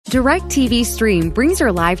DirecTV Stream brings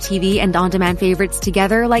your live TV and on-demand favorites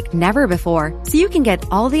together like never before, so you can get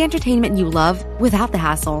all the entertainment you love without the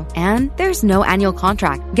hassle. And there's no annual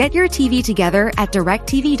contract. Get your TV together at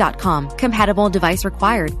directtv.com. Compatible device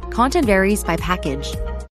required. Content varies by package.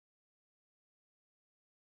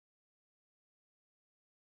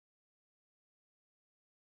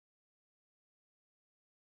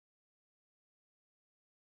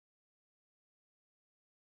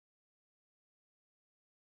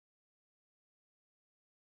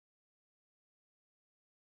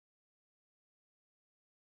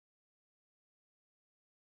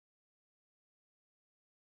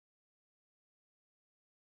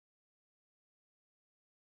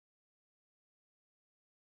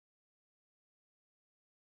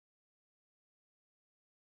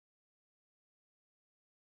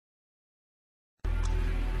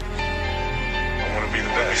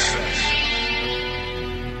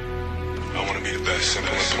 I want to be the best.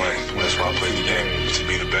 Simple and plain. That's why I play the game. To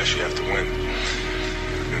be the best, you have to win.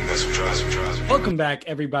 And that's what drives me. Welcome back,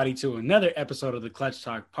 everybody, to another episode of the Clutch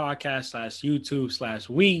Talk podcast /YouTube/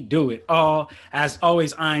 We Do It All. As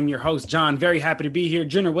always, I'm your host, John. Very happy to be here.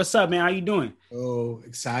 Jenner, what's up, man? How you doing? Oh,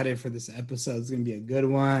 excited for this episode. It's going to be a good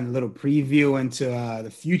one. A little preview into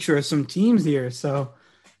the future of some teams here. So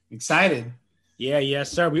excited. Yeah,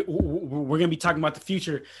 yes, sir. We're going to be talking about the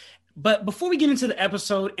future. But before we get into the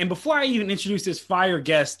episode, and before I even introduce this fire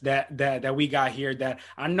guest that we got here, that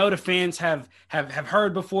I know the fans have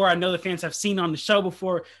heard before, I know the fans have seen on the show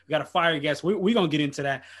before, we got a fire guest. We're going to get into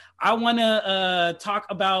that. I want to talk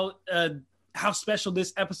about how special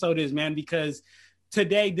this episode is, man, because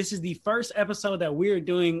today, this is the first episode that we're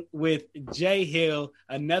doing with Jay Hill,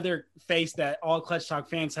 another face that all Clutch Talk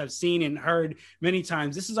fans have seen and heard many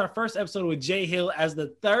times. This is our first episode with Jay Hill as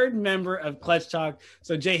the third member of Clutch Talk.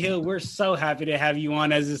 So, Jay Hill, we're so happy to have you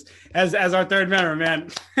on as our third member, man.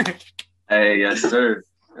 Hey, yes, sir.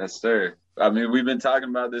 Yes, sir. I mean, we've been talking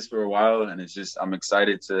about this for a while, and it's just I'm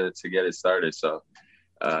excited to get it started. So,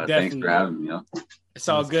 thanks for having me. It's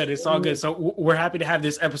all good. It's all good. So we're happy to have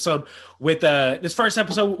this episode with this first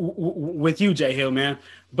episode with you, Jay Hill, man.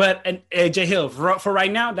 But Jay Hill, for right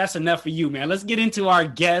now, that's enough for you, man. Let's get into our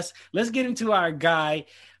guest. Let's get into our guy,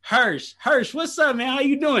 Hirsch. Hirsch, what's up, man? How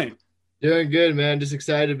you doing? Doing good, man. Just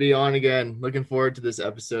excited to be on again. Looking forward to this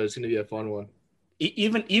episode. It's going to be a fun one.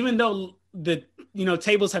 Even though the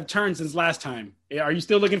tables have turned since last time, are you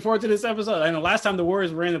still looking forward to this episode? I know last time the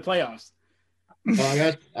Warriors were in the playoffs.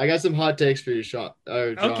 Well, I got some hot takes for you, John.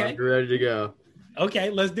 Okay. You're ready to go. Okay,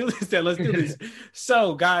 let's do this then. Let's do this.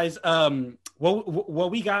 So, guys, what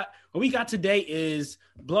we got today is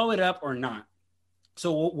blow it up or not.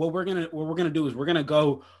 So what we're gonna do is we're gonna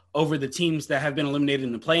go over the teams that have been eliminated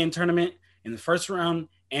in the play-in tournament in the first round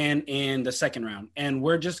and in the second round, and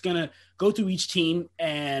we're just gonna go through each team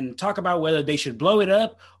and talk about whether they should blow it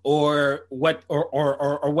up or what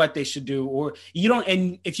they should do. Or you don't,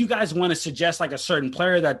 and if you guys want to suggest like a certain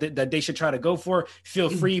player that they should try to go for, feel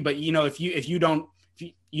free. But if you don't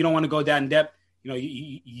want to go that in depth,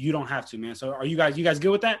 you don't have to, man. So are you guys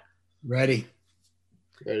good with that? Ready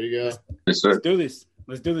to go. Yes, sir.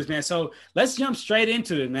 Let's do this, man. So let's jump straight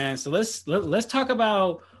into it, man. So let's talk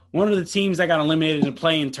about one of the teams that got eliminated in the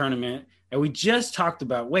play-in tournament that we just talked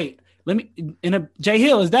about. Wait, Jay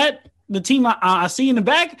Hill, is that the team I see in the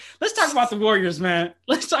back? Let's talk about the Warriors,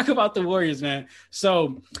 man.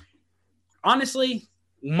 So honestly,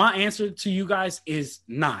 my answer to you guys is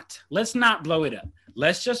not. Let's not blow it up.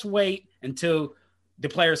 Let's just wait until the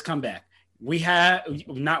players come back.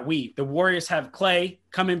 The Warriors have Clay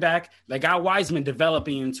coming back. They got Wiseman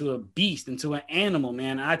developing into a beast, into an animal,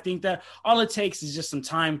 man. I think that all it takes is just some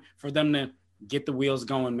time for them to get the wheels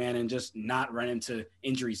going, man, and just not run into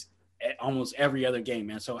injuries at almost every other game,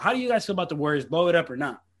 man. So how do you guys feel about the Warriors? Blow it up or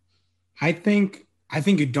not? I think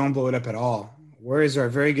you don't blow it up at all. Warriors are a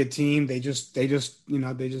very good team. They just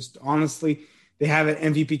honestly, they have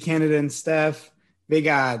an MVP candidate in Steph. They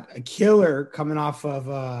got a killer coming off of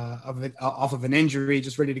an injury,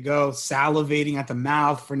 just ready to go, salivating at the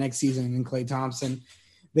mouth for next season in Klay Thompson.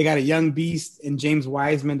 They got a young beast in James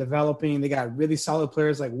Wiseman developing. They got really solid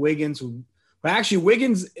players like Wiggins,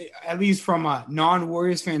 Wiggins, at least from a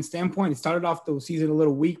non-Warriors fan standpoint, it started off the season a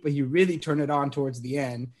little weak, but he really turned it on towards the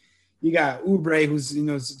end. You got Oubre, who's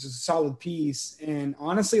just a solid piece. And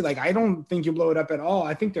honestly, I don't think you blow it up at all.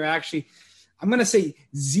 I think they're actually – I'm going to say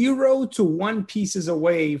 0 to 1 pieces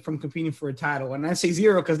away from competing for a title. And I say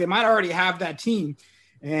 0 because they might already have that team.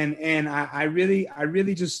 And I really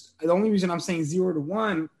just – the only reason I'm saying 0 to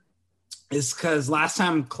 1 is because last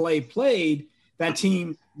time Clay played, that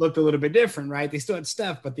team looked a little bit different, right? They still had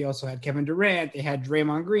Steph, but they also had Kevin Durant. They had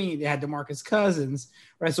Draymond Green. They had DeMarcus Cousins,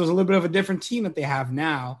 right? So it was a little bit of a different team that they have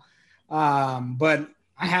now. But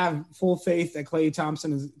I have full faith that Klay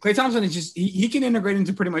Thompson is just he can integrate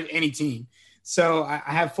into pretty much any team. So I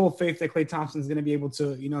have full faith that Klay Thompson is going to be able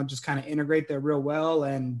to, just kind of integrate there real well.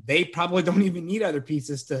 And they probably don't even need other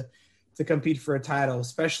pieces to compete for a title,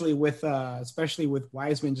 especially with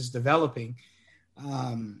Wiseman just developing.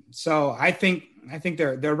 So I think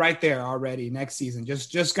they're right there already next season.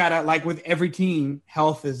 Just gotta, like with every team,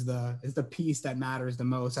 health is the piece that matters the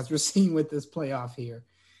most. That's what we're seeing with this playoff here,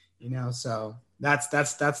 so that's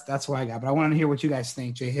what I got. But I want to hear what you guys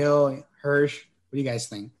think. Jay Hill, Hirsch, what do you guys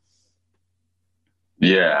think?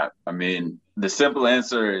 Yeah, I mean, the simple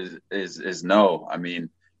answer is no. I mean,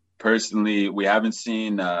 personally, we haven't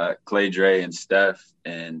seen Clay, Dre, and Steph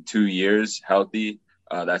in 2 years healthy.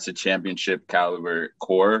 That's a championship caliber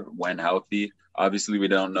core when healthy. Obviously, we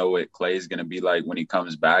don't know what Clay is going to be like when he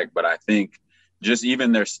comes back, but I think just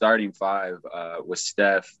even their starting five with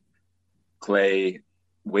Steph, Clay,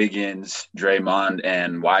 Wiggins, Draymond,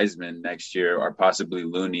 and Wiseman next year, or possibly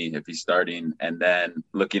Looney if he's starting. And then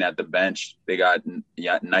looking at the bench, they got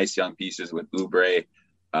nice young pieces with Oubre,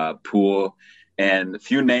 Poole, and a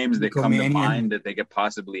few names that come to mind that they could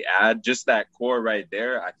possibly add. Just that core right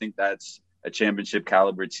there, I think that's a championship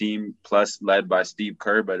caliber team, plus led by Steve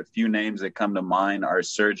Kerr. But a few names that come to mind are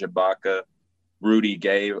Serge Ibaka, Rudy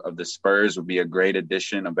Gay of the Spurs would be a great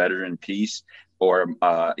addition, a veteran piece, or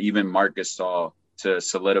even Marc Gasol to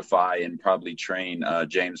solidify and probably train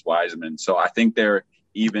James Wiseman. So I think they're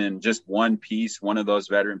even just one piece, one of those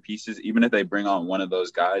veteran pieces. Even if they bring on one of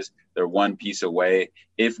those guys, they're one piece away.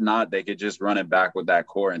 If not, they could just run it back with that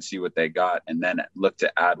core and see what they got, and then look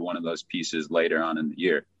to add one of those pieces later on in the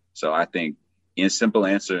year. So I think, in simple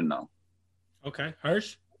answer, no. Okay,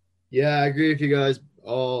 Hirsch? Yeah, I agree with you guys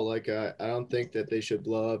all. Like, I don't think that they should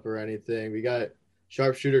blow up or anything. We got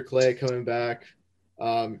sharpshooter Clay coming back.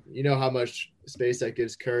 You know how much space that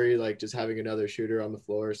gives Curry, like just having another shooter on the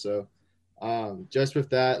floor. So just with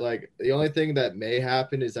that, like the only thing that may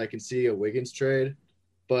happen is I can see a Wiggins trade,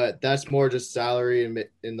 but that's more just salary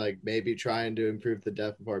and like maybe trying to improve the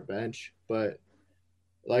depth of our bench. But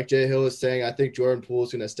like Jay Hill is saying, I think Jordan Poole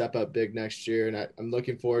is going to step up big next year, and I'm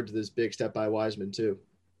looking forward to this big step by Wiseman too.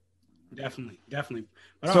 Definitely.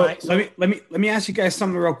 But so let me ask you guys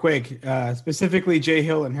something real quick, specifically Jay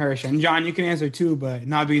Hill and Hirsch, and John, you can answer too, but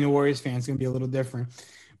not being a Warriors fan is going to be a little different.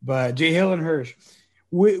 But Jay Hill and Hirsch,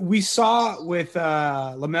 we saw with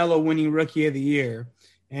LaMelo winning Rookie of the Year,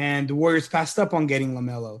 and the Warriors passed up on getting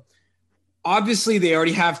LaMelo. Obviously, they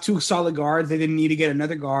already have two solid guards. They didn't need to get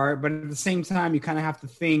another guard. But at the same time, you kind of have to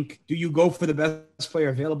think, do you go for the best player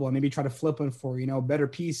available and maybe try to flip him for, better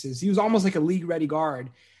pieces? He was almost like a league-ready guard.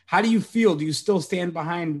 How do you feel? Do you still stand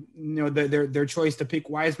behind, their choice to pick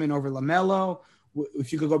Wiseman over LaMelo?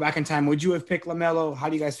 If you could go back in time, would you have picked LaMelo? How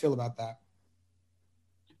do you guys feel about that?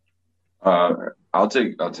 I'll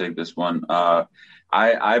take this one.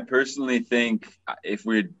 I personally think if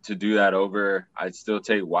we were to do that over, I'd still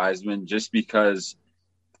take Wiseman, just because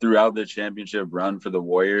throughout the championship run for the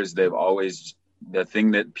Warriors, they've always,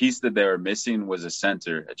 piece that they were missing was a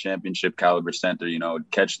center, a championship caliber center,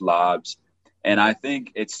 catch lobs. And I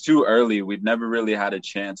think it's too early. We've never really had a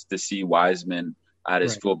chance to see Wiseman at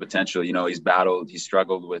his full potential. He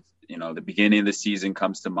struggled with, the beginning of the season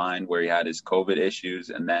comes to mind where he had his COVID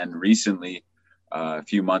issues. And then recently, a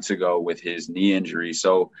few months ago with his knee injury.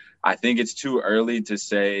 So I think it's too early to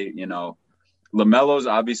say, LaMelo's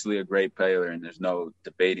obviously a great player and there's no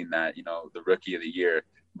debating that, the Rookie of the Year.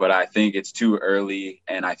 But I think it's too early,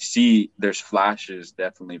 and I see there's flashes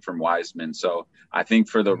definitely from Wiseman. So I think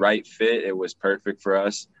for the right fit, it was perfect for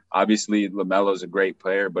us. Obviously, LaMelo's a great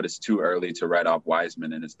player, but it's too early to write off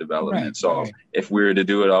Wiseman in his development. If we were to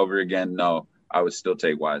do it over again, no, I would still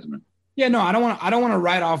take Wiseman. Yeah, no, I don't want to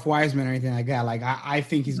write off Wiseman or anything like that. Like I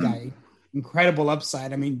think he's got incredible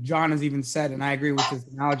upside. I mean, John has even said, and I agree with his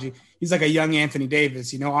analogy, he's like a young Anthony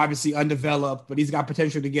Davis, obviously undeveloped, but he's got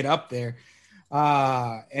potential to get up there.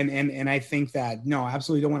 And I think that, no, I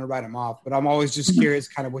absolutely don't want to write him off, but I'm always just curious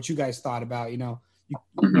kind of what you guys thought about, you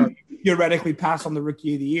theoretically pass on the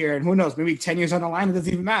Rookie of the Year, and who knows, maybe 10 years on the line, it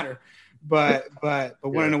doesn't even matter. But want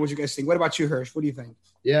to know what you guys think. What about you, Hirsch? What do you think?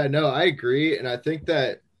 Yeah, no, I agree. And I think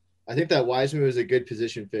that Wiseman was a good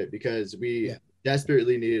position fit because we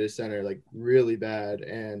desperately needed a center, like really bad.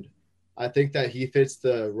 And I think that he fits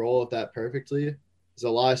the role of that perfectly. There's a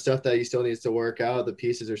lot of stuff that he still needs to work out. The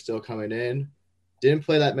pieces are still coming in. Didn't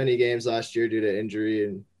play that many games last year due to injury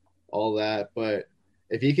and all that. But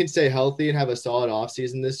if he can stay healthy and have a solid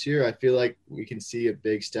offseason this year, I feel like we can see a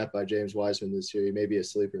big step by James Wiseman this year. He may be a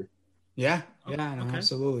sleeper. Yeah, no, Okay.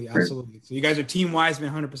 absolutely. So you guys are team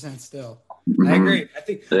Wiseman 100% still. Mm-hmm. I agree.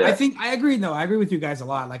 I agree. No, I agree with you guys a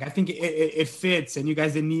lot. Like, I think it fits, and you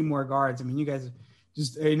guys didn't need more guards. I mean, you guys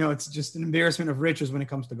just, it's just an embarrassment of riches when it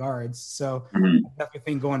comes to guards. So I definitely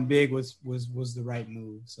think going big was the right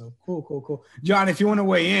move. So cool. John, if you want to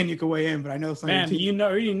weigh in, you can weigh in. But I know some man, you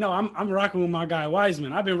know, I'm rocking with my guy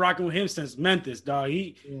Wiseman. I've been rocking with him since Memphis, dog.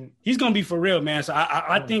 He's gonna be for real, man. So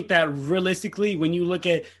I think that realistically, when you look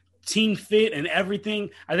at team fit and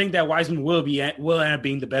everything, I think that Wiseman will end up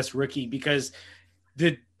being the best rookie because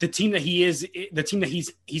the team that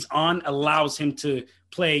he's on allows him to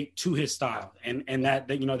play to his style, and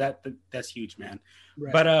that's huge, man.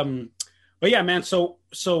 Right. But yeah, man. So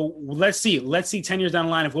let's see 10 years down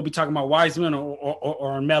the line if we'll be talking about Wiseman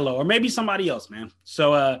or Melo or maybe somebody else, man.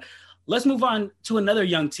 So let's move on to another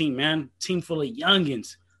young team, man. Team full of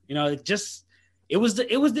youngins. You know, it was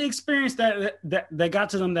the experience that got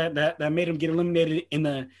to them that made them get eliminated in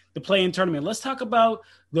the play-in tournament. Let's talk about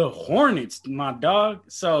the Hornets, my dog.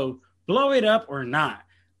 So blow it up or not.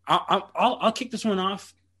 I'll kick this one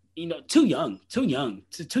off. You know, too young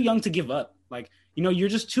to give up. Like, you know, you're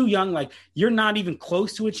just too young. Like, you're not even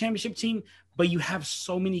close to a championship team, but you have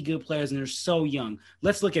so many good players and they're so young.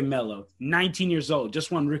 Let's look at Melo, 19 years old,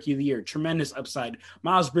 just won Rookie of the Year, tremendous upside.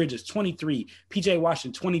 Miles Bridges, 23, PJ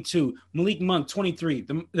Washington, 22, Malik Monk, 23,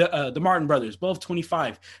 the Martin brothers, both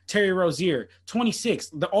 25, Terry Rozier, 26.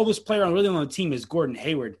 The oldest player on the team is Gordon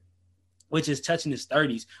Hayward, which is touching his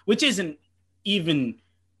 30s, which isn't even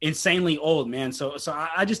insanely old, man. So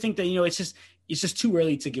I just think that, you know, it's just too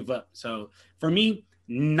early to give up. So for me,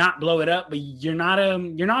 not blow it up, but you're not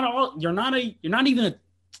even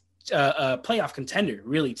a playoff contender,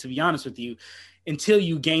 really, to be honest with you, until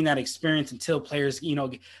you gain that experience, until players, you know,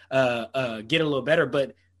 get a little better.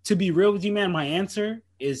 But to be real with you, man, my answer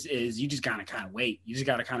is you just gotta kind of wait. You just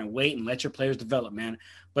gotta kind of wait and let your players develop, man.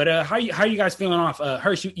 But how you guys feeling off?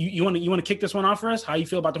 Hirsch, you want to kick this one off for us? How you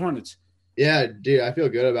feel about the Hornets? Yeah, dude, I feel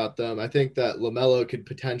good about them. I think that LaMelo could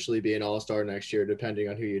potentially be an all-star next year, depending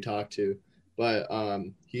on who you talk to. But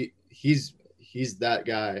he's that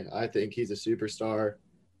guy. I think he's a superstar.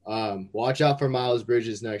 Watch out for Miles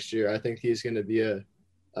Bridges next year. I think he's going to be a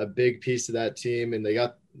big piece of that team. And they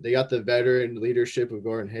got the veteran leadership of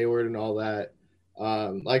Gordon Hayward and all that.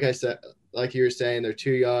 Like I said, like you were saying, they're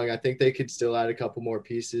too young. I think they could still add a couple more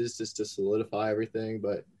pieces just to solidify everything.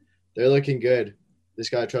 But they're looking good.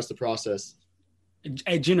 Just got to trust the process.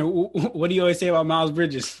 Hey, Jenner, what do you always say about Miles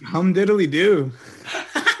Bridges? Hum diddly do.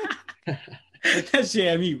 That shit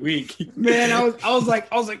had me weak. Man, I was like,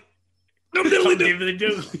 hum diddly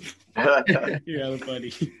do. You're hella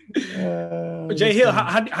funny. Jay Hill,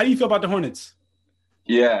 how do you feel about the Hornets?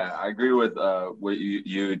 Yeah, I agree with what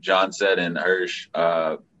you John said and Hirsch.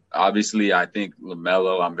 Obviously, I think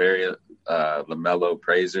LaMelo, I'm very LaMelo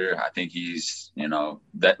praiser. I think he's, you know,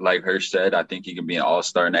 that like Hirsch said, I think he can be an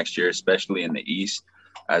all-star next year, especially in the East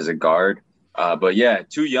as a guard. But yeah,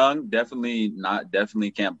 too young, definitely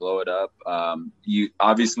can't blow it up.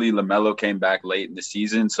 Obviously LaMelo came back late in the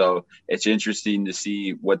season, so it's interesting to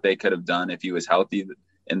see what they could have done if he was healthy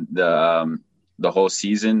in the whole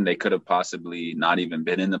season. They could have possibly not even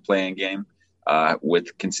been in the play-in game,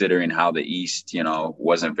 with considering how the East, you know,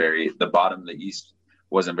 the bottom of the East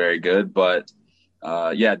wasn't very good. But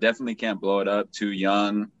yeah, definitely can't blow it up. Too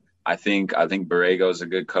young. I think Borrego's a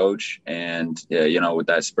good coach, and you know, with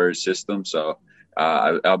that Spurs system. So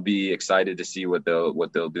I'll be excited to see what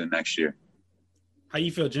they'll do next year. How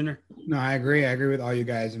you feel, Jenner? No, I agree. I agree with all you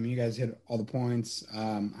guys. I mean, you guys hit all the points.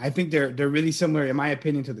 I think they're really similar, in my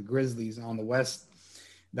opinion, to the Grizzlies on the West.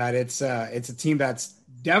 That it's a team that's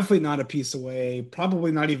definitely not a piece away,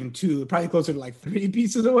 probably not even two, probably closer to like 3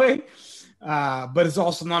 pieces away. But it's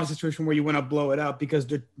also not a situation where you want to blow it up because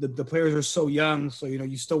the players are so young. So, you know,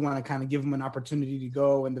 you still want to kind of give them an opportunity to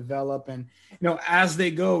go and develop. And, you know, as they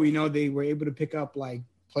go, you know, they were able to pick up like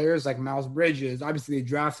players like Miles Bridges. Obviously,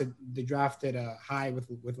 they drafted high with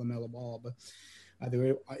LaMelo Ball, but they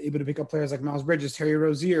were able to pick up players like Miles Bridges, Terry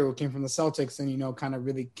Rozier, who came from the Celtics and, you know, kind of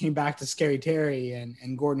really came back to Scary Terry,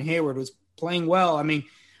 and Gordon Hayward was playing well. I mean,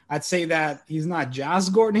 I'd say that he's not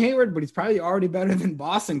just Gordon Hayward, but he's probably already better than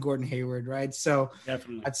Boston Gordon Hayward, right? So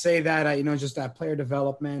definitely. I'd say that, you know, just that player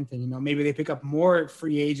development, and, you know, maybe they pick up more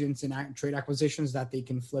free agents and trade acquisitions that they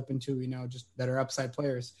can flip into, you know, just better upside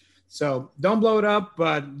players. So don't blow it up,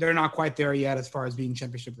 but they're not quite there yet as far as being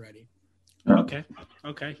championship ready. Okay,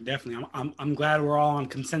 definitely. I'm glad we're all on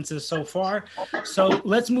consensus so far. So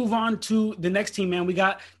let's move on to the next team, man. We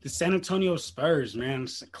got the San Antonio Spurs, man.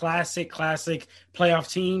 It's a classic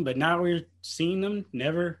playoff team, but now we're seeing them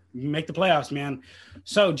never make the playoffs, man.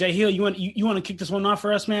 So Jay Hill, you want to kick this one off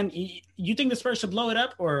for us, man? You think the Spurs should blow it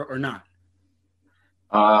up or not?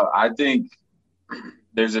 I think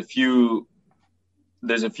there's a few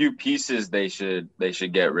pieces they should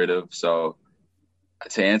get rid of. So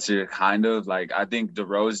to answer kind of like, I think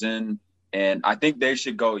DeRozan, and I think they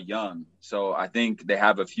should go young. So I think they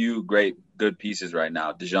have a few good pieces right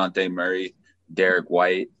now. DeJounte Murray, Derek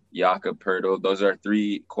White, Jakob Poeltl. Those are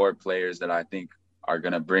 3 core players that I think are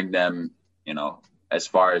going to bring them, as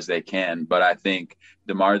far as they can. But I think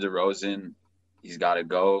DeMar DeRozan, he's got to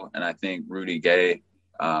go. And I think Rudy Gay,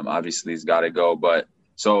 obviously he's got to go. But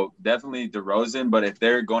so definitely DeRozan, but if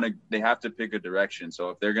they have to pick a direction. So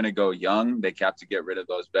if they're going to go young, they have to get rid of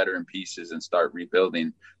those veteran pieces and start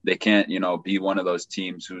rebuilding. They can't, be one of those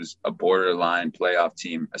teams who's a borderline playoff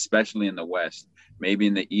team, especially in the West. Maybe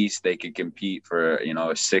in the East, they could compete for,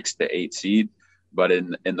 a 6 to 8 seed, but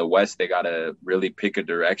in the West, they got to really pick a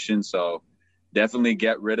direction. So definitely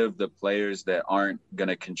get rid of the players that aren't going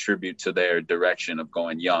to contribute to their direction of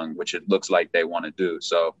going young, which it looks like they want to do.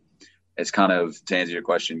 So it's kind of, to answer your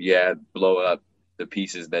question, blow up the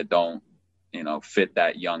pieces that don't, fit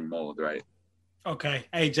that young mold, right? Okay.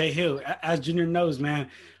 Hey, Jay Hill, as Junior knows, man,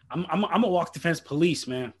 I'm a walk the fence police,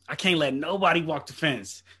 man. I can't let nobody walk the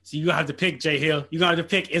fence. So you have to pick, Jay Hill. You got to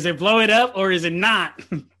pick, is it blow it up or is it not?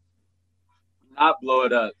 Not blow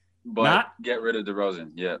it up, but get rid of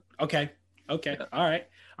DeRozan. Yeah. Okay. Yeah. All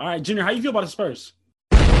right. Junior, how you feel about the Spurs?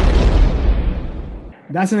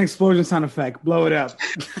 That's an explosion sound effect. Blow it up.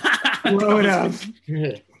 Blow it up.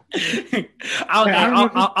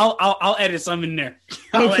 I'll edit some in there.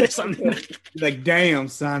 Like, damn,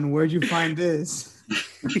 son, where'd you find this?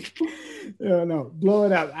 No, blow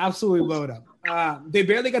it up. Absolutely blow it up. They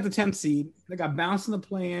barely got the 10th seed. They got bounced in the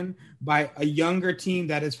play-in by a younger team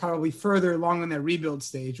that is probably further along in their rebuild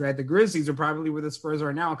stage, right? The Grizzlies are probably where the Spurs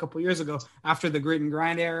are now. A couple years ago, after the grit and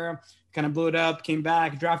grind era, kind of blew it up, came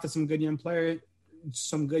back, drafted some good young players,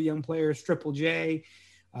 Triple J,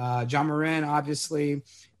 John Moran, obviously.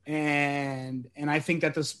 And I think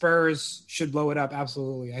that the Spurs should blow it up.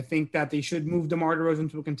 Absolutely. I think that they should move DeMar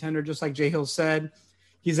DeRozan to a contender, just like Jay Hill said.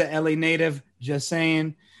 He's an LA native, just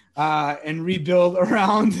saying, and rebuild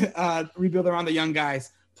around the young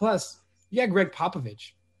guys. Plus, you got Greg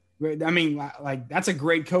Popovich. I mean, like, that's a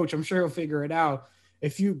great coach. I'm sure he'll figure it out.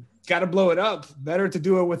 If you got to blow it up, better to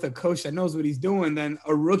do it with a coach that knows what he's doing than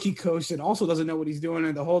a rookie coach that also doesn't know what he's doing,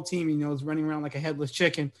 and the whole team, is running around like a headless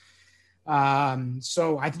chicken.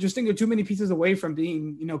 So I just think they're too many pieces away from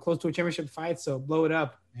being, close to a championship fight. So blow it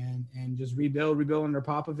up and just rebuild under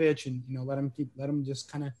Popovich, and let them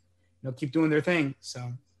just kind of keep doing their thing.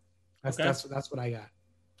 So that's what I got.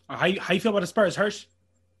 How you feel about the Spurs, Hirsch?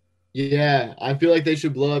 Yeah, I feel like they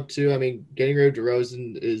should blow up too. I mean, getting rid of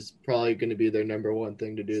DeRozan is probably going to be their number one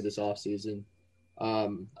thing to do this offseason.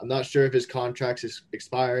 I'm not sure if his contract is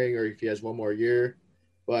expiring or if he has one more year,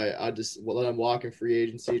 but I just let him walk in free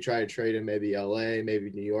agency, try to trade him maybe LA, maybe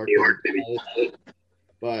New York.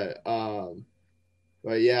 But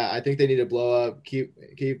yeah, I think they need to blow up, keep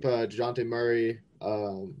DeJounte Murray,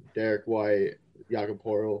 Derek White, Jakob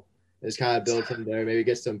Poeltl. Just kind of build him there, maybe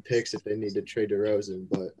get some picks if they need to trade DeRozan,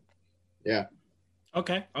 but yeah.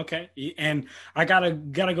 Okay. And I gotta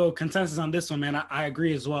go consensus on this one, man. I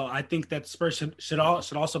agree as well. I think that Spurs should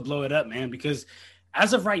also blow it up, man, because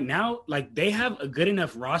as of right now, like, they have a good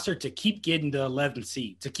enough roster to keep getting the 11th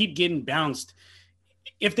seed, to keep getting bounced.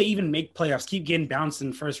 If they even make playoffs, keep getting bounced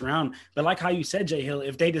in the first round. But like how you said, Jay Hill,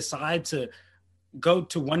 if they decide to go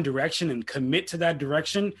to one direction and commit to that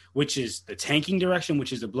direction, which is the tanking direction,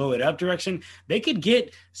 which is the blow it up direction, they could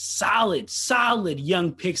get solid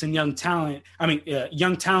young picks and young talent. I mean,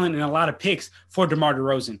 young talent and a lot of picks for DeMar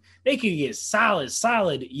DeRozan. They could get solid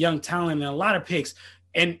young talent and a lot of picks.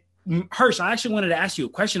 And Hirsch, I actually wanted to ask you a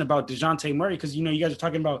question about DeJounte Murray, because, you guys are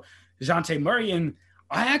talking about DeJounte Murray, and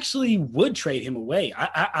I actually would trade him away.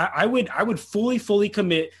 I would fully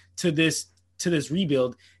commit to this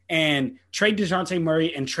rebuild and trade DeJounte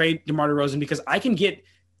Murray and trade DeMar DeRozan, because I can get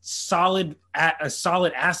solid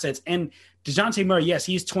assets. And DeJounte Murray, yes,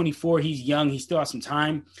 he's 24. He's young. He still has some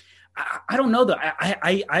time. I don't know though.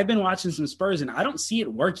 I've been watching some Spurs and I don't see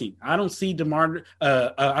it working. I don't see I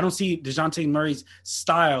don't see DeJounte Murray's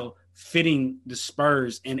style fitting the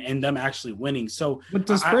Spurs and them actually winning. So, but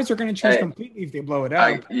the Spurs are going to change completely if they blow it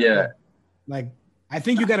up. Yeah. Like, I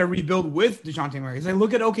think you got to rebuild with DeJounte Murray. Like,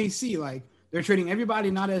 look at OKC. Like, they're trading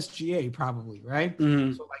everybody, not SGA, probably, right?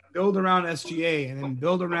 Mm-hmm. So like build around SGA and then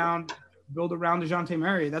build around DeJounte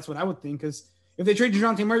Murray. That's what I would think. Because if they trade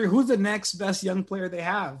DeJounte Murray, who's the next best young player they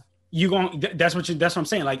have? That's what I'm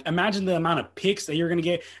saying. Like, imagine the amount of picks that you're going to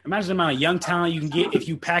get. Imagine the amount of young talent you can get if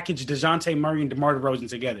you package DeJounte Murray and DeMar DeRozan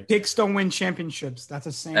together. Picks don't win championships. That's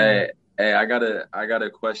a saying. Hey, I got a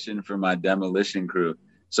question for my demolition crew.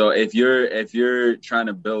 So if you're trying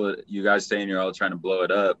to build it, you guys saying you're all trying to blow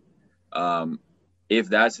it up. If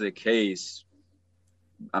that's the case,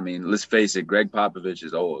 I mean, let's face it, Greg Popovich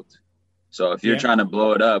is old. So if you're trying to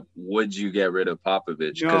blow it up, would you get rid of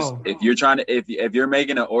Popovich? Because if you're trying to, if you're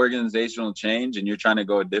making an organizational change and you're trying to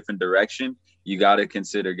go a different direction, you got to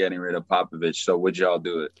consider getting rid of Popovich. So would y'all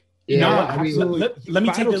do it? Yeah, no, I mean, let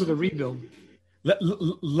me take the rebuild.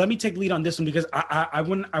 Let me take lead on this one because I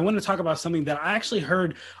want to talk about something that I actually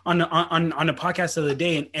heard on a podcast the other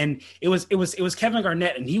day, and it was Kevin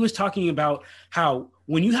Garnett, and he was talking about how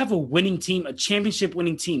when you have a winning team, a championship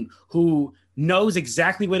winning team who knows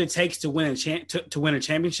exactly what it takes to win to win a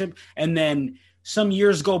championship, and then some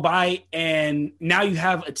years go by and now you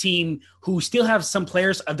have a team who still have some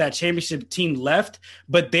players of that championship team left,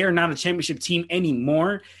 but they're not a championship team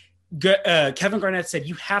anymore. Kevin Garnett said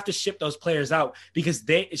you have to ship those players out because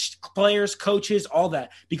players, coaches, all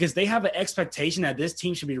that, because they have an expectation that this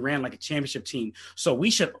team should be ran like a championship team. So we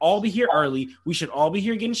should all be here early. We should all be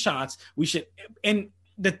here getting shots. And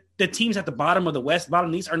the teams at the bottom of the West, bottom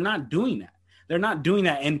of the East are not doing that. They're not doing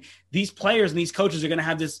that. And these players and these coaches are going to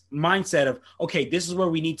have this mindset of, okay, this is where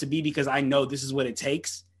we need to be because I know this is what it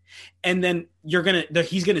takes. And then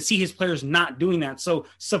he's going to see his players not doing that. So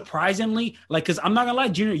surprisingly, like, cause I'm not gonna lie,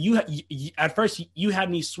 Junior, you at first you had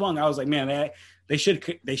me swung. I was like, man, they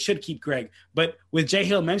should keep Greg. But with Jay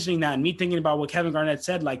Hill mentioning that and me thinking about what Kevin Garnett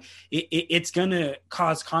said, like it's going to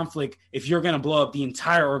cause conflict if you're going to blow up the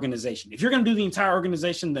entire organization. If you're going to do the entire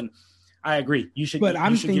organization, then I agree. You should, but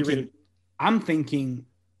I'm thinking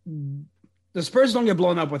the Spurs don't get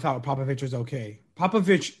blown up without Popovich is okay.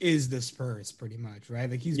 Popovich is the Spurs pretty much, right?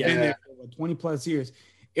 Like he's been there for 20 plus years.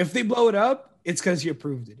 If they blow it up, it's because he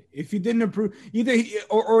approved it. If he didn't approve,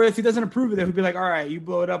 or if he doesn't approve it, he'll be like, all right, you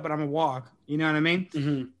blow it up, but I'm gonna walk. You know what I mean?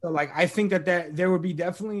 Mm-hmm. So like, I think that there would be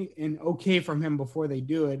definitely an okay from him before they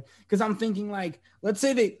do it. Because I'm thinking like, let's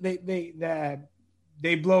say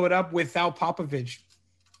they blow it up without Popovich.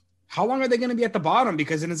 How long are they going to be at the bottom?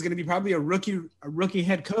 Because then it's going to be probably a rookie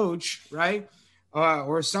head coach, right?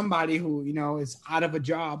 Or somebody who, is out of a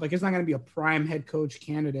job. Like it's not going to be a prime head coach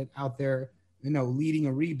candidate out there, leading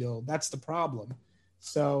a rebuild. That's the problem.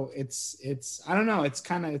 So it's I don't know. It's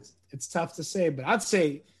tough to say, but I'd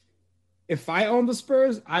say if I owned the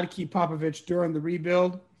Spurs, I'd keep Popovich during the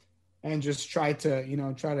rebuild and just try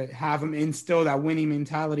to have him instill that winning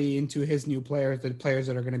mentality into his new players, the players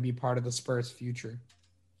that are going to be part of the Spurs' future.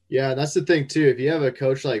 Yeah, that's the thing too. If you have a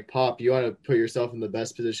coach like Pop, you want to put yourself in the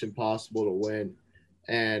best position possible to win.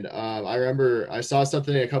 And I remember I saw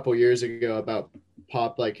something a couple years ago about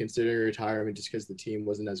Pop like considering retirement just because the team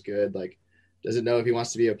wasn't as good. Like, doesn't know if he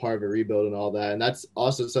wants to be a part of a rebuild and all that. And that's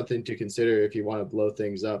also something to consider if you want to blow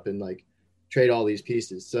things up and like trade all these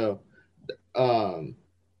pieces. So,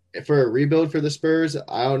 for a rebuild for the Spurs,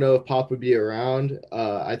 I don't know if Pop would be around.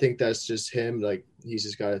 I think that's just him. Like, he's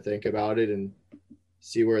just got to think about it and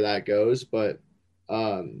see where that goes. But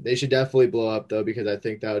they should definitely blow up though, because I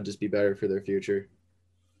think that would just be better for their future.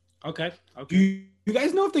 Okay. Do you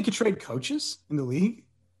guys know if they could trade coaches in the league?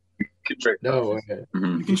 No.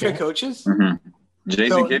 Mm-hmm. You can trade coaches? Mm-hmm.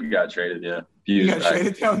 Jason Kidd got traded, yeah. You got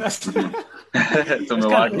traded down. That's to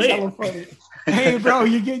Milwaukee. Hey, bro,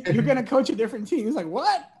 you're gonna coach a different team. He's like,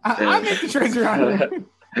 what? I make the trades around here.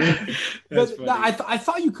 I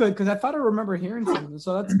thought you could because I thought I remember hearing something.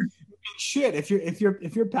 So that's shit. If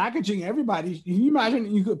you're packaging everybody, can you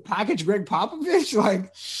imagine you could package Greg Popovich?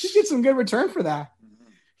 Like, you get some good return for that.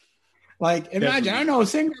 Like, imagine, definitely. I don't know,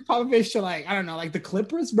 saying Greg Popovich to like, I don't know, like the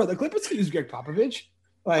Clippers, bro. The Clippers could use Greg Popovich.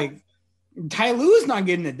 Like, Ty Lue's not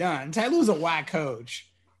getting it done. Ty Lue's a whack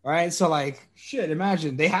coach. All right. So like, shit,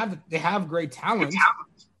 imagine they have great talent.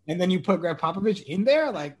 And then you put Greg Popovich in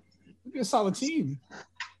there, like, it'd be a solid team.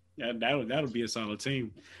 Yeah, that'll be a solid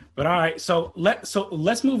team. But all right, so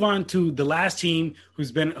let's move on to the last team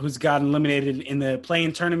who's gotten eliminated in the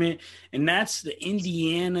play-in tournament, and that's the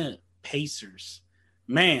Indiana Pacers.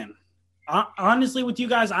 Man, honestly, with you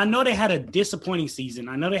guys, I know they had a disappointing season.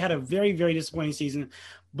 I know they had a very, very disappointing season.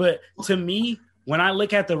 But to me, when I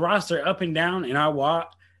look at the roster up and down, and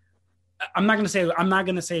I'm not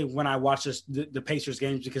gonna say when I watch the Pacers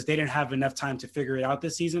games because they didn't have enough time to figure it out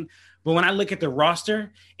this season. But when I look at the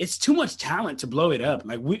roster, it's too much talent to blow it up.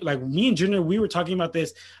 Like me and Junior, we were talking about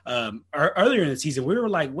this earlier in the season. We were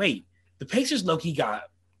like, wait, the Pacers low-key got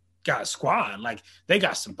a squad. Like they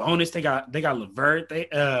got Sabonis, they got LeVert, they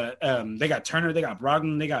got Turner, they got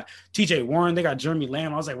Brogdon, they got TJ Warren, they got Jeremy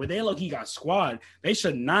Lamb. I was like, well, they low-key got squad. They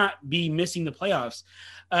should not be missing the playoffs.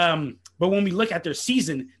 But when we look at their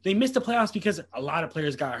season, they missed the playoffs because a lot of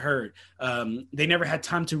players got hurt. They never had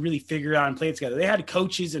time to really figure it out and play it together. They had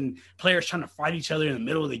coaches and players trying to fight each other in the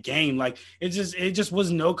middle of the game. Like it just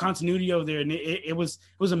was no continuity over there, and it was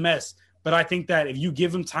a mess. But I think that if you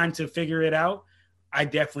give them time to figure it out, I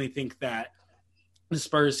definitely think that the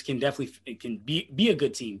Spurs can be a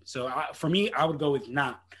good team. So for me, I would go with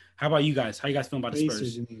not. How about you guys? How you guys feeling about the Spurs?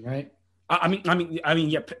 Pacers, you mean, right? I mean,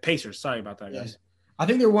 yeah, Pacers. Sorry about that, guys. I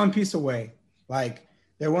think they're one piece away. Like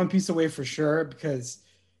they're one piece away for sure because,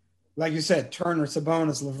 like you said, Turner,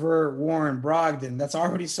 Sabonis, LeVert, Warren, Brogdon. That's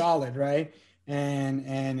already solid, right?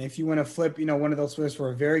 And if you want to flip, one of those players for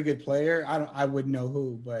a very good player, I wouldn't know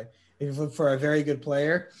who, but if you flip for a very good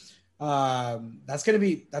player, that's gonna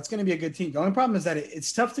be a good team. The only problem is that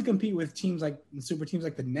it's tough to compete with teams like super teams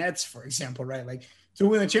like the Nets, for example, right? Like to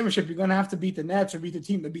win a championship, you're gonna have to beat the Nets or beat the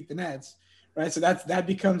team that beat the Nets. Right, so that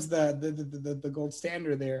becomes the gold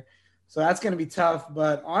standard there. So that's going to be tough.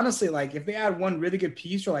 But honestly, like if they add one really good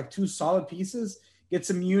piece or like two solid pieces, get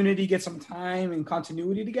some unity, get some time and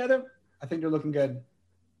continuity together, I think they're looking good.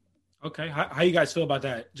 Okay, how you guys feel about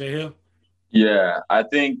that, Jay Hill? Yeah, I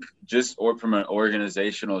think from an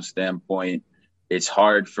organizational standpoint, it's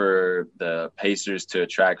hard for the Pacers to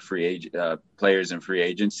attract players in free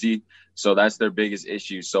agency. So that's their biggest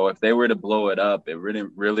issue. So if they were to blow it up, it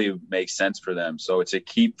really makes sense for them. So it's a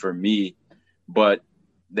keep for me, but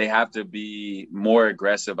they have to be more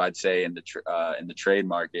aggressive, I'd say, in the trade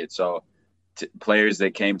market. So players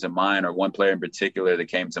that came to mind, or one player in particular that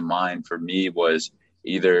came to mind for me was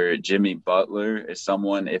either Jimmy Butler as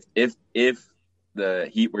someone, if the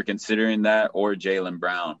Heat were considering that, or Jaylen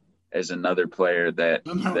Brown as another player that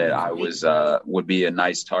I was would be a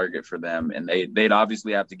nice target for them. And they'd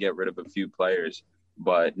obviously have to get rid of a few players,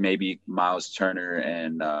 but maybe Miles Turner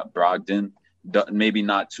and Brogdon, maybe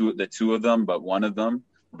not the two of them, but one of them.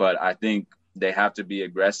 But I think they have to be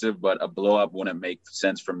aggressive, but a blow up wouldn't make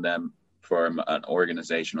sense from them from an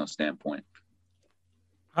organizational standpoint.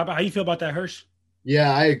 How you feel about that, Hirsch?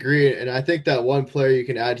 Yeah, I agree. And I think that one player you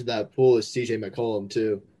can add to that pool is CJ McCollum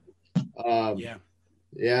too.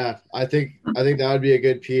 Yeah, I think that would be a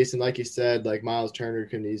good piece. And like you said, like Miles Turner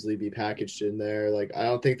can easily be packaged in there. Like I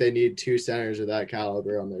don't think they need two centers of that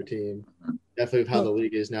caliber on their team. Definitely with how the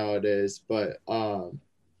league is nowadays. But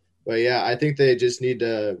yeah, I think they just need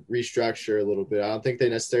to restructure a little bit. I don't think they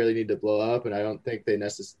necessarily need to blow up, and I don't think they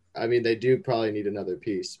they do probably need another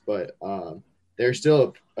piece, but they're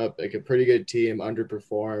still a pretty good team,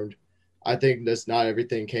 underperformed. I think that's not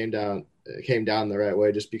everything came down the right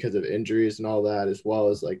way just because of injuries and all that, as well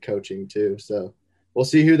as like coaching too. So we'll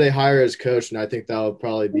see who they hire as coach, and I think that'll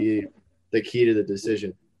probably be the key to the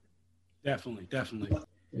decision. Definitely.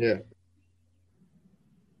 Yeah.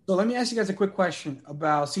 So let me ask you guys a quick question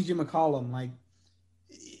about CJ McCollum. Like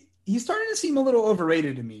he's starting to seem a little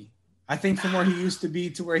overrated to me. I think from where he used to be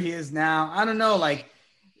to where he is now. I don't know, like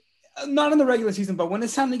not in the regular season, but when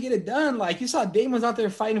it's time to get it done, like you saw Dame was out there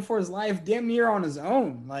fighting for his life damn near on his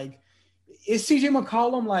own. Like is CJ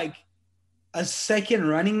McCollum like a second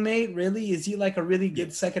running mate, really? Is he like a really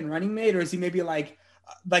good second running mate, or is he maybe like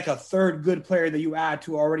a third good player that you add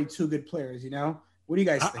to already two good players, What do you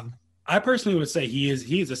guys think? I personally would say he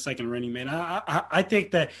is a second running man. I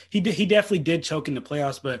think that he definitely did choke in the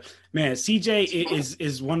playoffs, but man, CJ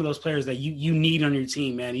is one of those players that you need on your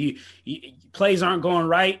team, man. You plays aren't going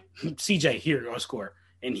right, CJ, here, go score.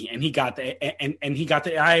 And he got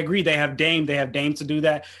the I agree, they have Dame to do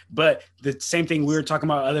that, but the same thing we were talking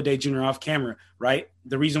about the other day, Junior, off camera, right?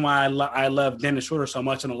 The reason why I love Dennis Schroeder so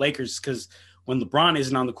much on the Lakers is because when LeBron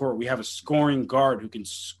isn't on the court, we have a scoring guard who can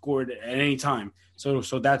score at any time. So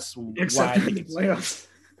that's why I think it's playoffs.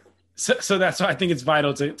 So that's why I think it's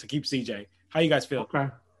vital to keep CJ. How you guys feel? Okay.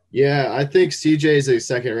 Yeah, I think CJ is a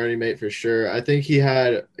second running mate for sure. I think he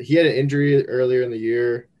had an injury earlier in the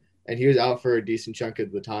year, and he was out for a decent chunk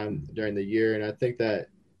of the time during the year. And I think that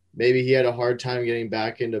maybe he had a hard time getting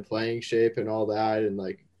back into playing shape and all that, and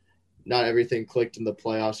like not everything clicked in the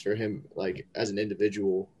playoffs for him, like as an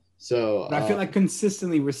individual. So I feel like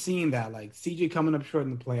consistently we're seeing that, like CJ coming up short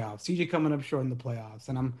in the playoffs,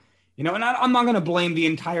 and I'm not going to blame the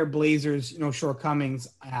entire Blazers, shortcomings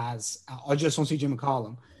as just on CJ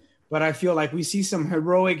McCollum, but I feel like we see some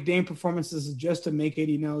heroic Dame performances just to make it,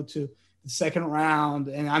 to the second round.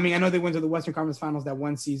 And I mean, I know they went to the Western Conference Finals that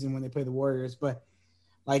one season when they played the Warriors, but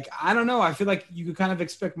like, I don't know. I feel like you could kind of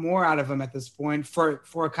expect more out of him at this point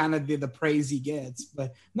for kind of the praise he gets.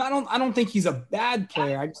 But I don't think he's a bad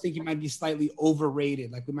player. I just think he might be slightly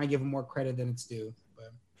overrated. Like, we might give him more credit than it's due.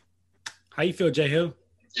 But how you feel, Jay Hill?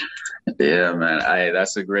 Yeah, man.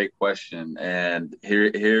 That's a great question. And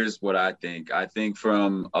here's what I think. I think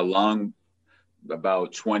from about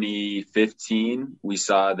 2015, we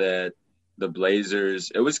saw that the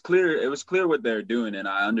Blazers, it was clear what they're doing. And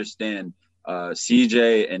I understand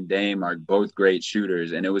CJ and Dame are both great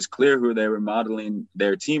shooters, and it was clear who they were modeling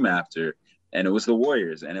their team after, and it was the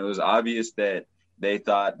Warriors. And it was obvious that they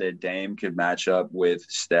thought that Dame could match up with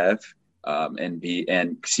Steph, and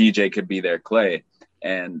CJ could be their Clay.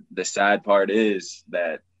 And the sad part is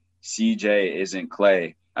that CJ isn't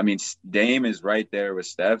Clay. I mean, Dame is right there with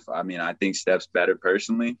Steph. I mean, I think Steph's better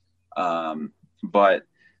personally, but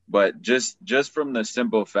just from the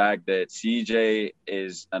simple fact that CJ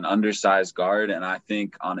is an undersized guard, and I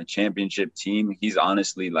think on a championship team, he's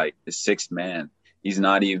honestly like the sixth man. He's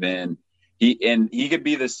not even he could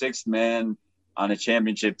be the sixth man on a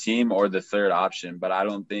championship team or the third option, but I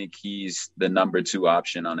don't think he's the number 2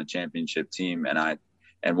 option on a championship team.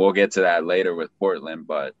 And we'll get to that later with Portland,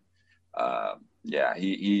 but yeah,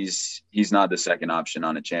 he's not the second option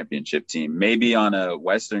on a championship team. Maybe on a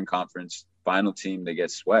Western Conference final team that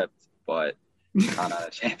gets swept, but on a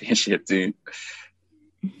championship team.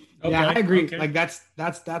 Okay, yeah, I agree. Okay. Like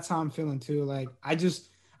that's how I'm feeling too. Like I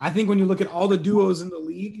think when you look at all the duos in the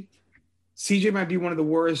league, CJ might be one of the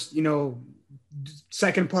worst,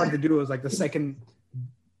 second part of the duos, like the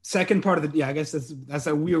second part of the, I guess that's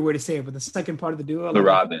a weird way to say it, but the second part of the duo. The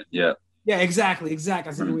Robin, yeah. Yeah, exactly.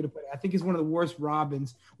 That's a good way to put it. I think he's one of the worst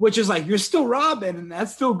Robins, which is like, you're still Robin, and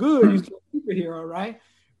that's still good. You're still a superhero, right?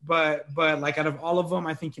 But like, out of all of them,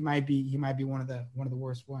 I think he might be one of the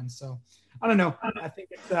worst ones. So I don't know. I think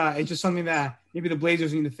it's just something that maybe the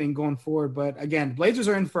Blazers need to think going forward. But again, Blazers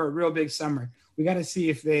are in for a real big summer. We got to see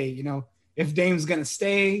if they, if Dame's gonna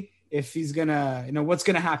stay, if he's gonna, what's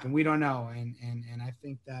gonna happen. We don't know, and I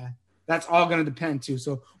think that's all gonna depend too.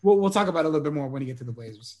 So we'll talk about it a little bit more when we get to the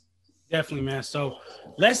Blazers. Definitely, man. So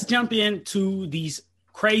let's jump into these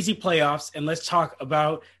crazy playoffs and let's talk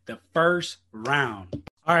about the first round.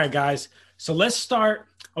 All right, guys. So let's start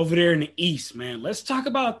over there in the East, man. Let's talk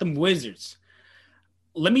about them Wizards.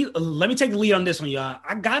 Let me take the lead on this one, y'all.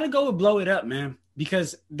 I gotta go and blow it up, man,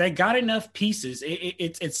 because they got enough pieces.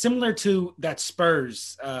 It's similar to that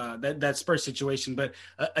Spurs that Spurs situation, but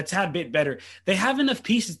a tad bit better. They have enough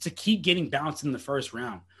pieces to keep getting bounced in the first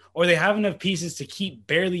round, or they have enough pieces to keep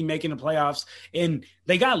barely making the playoffs. And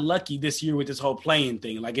they got lucky this year with this whole playing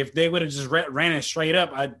thing. Like, if they would have just ran it straight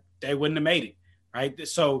up, they wouldn't have made it, right?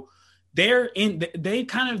 So they're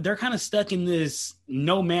kind of stuck in this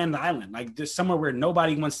no man's island, like there's somewhere where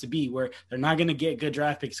nobody wants to be, where they're not going to get good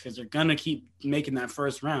draft picks because they're going to keep making that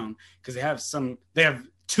first round because they have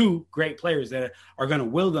 2 great players that are going to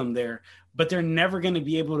will them there, but they're never going to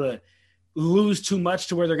be able to lose too much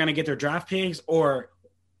to where they're going to get their draft picks or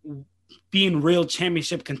being real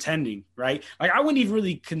championship contending, right? Like, I wouldn't even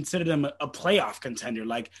really consider them a playoff contender.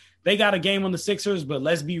 Like, they got a game on the Sixers, but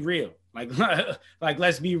let's be real. Like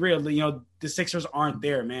let's be real. The Sixers aren't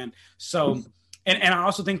there, man. So, and I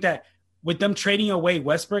also think that with them trading away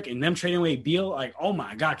Westbrook and them trading away Beal, like, oh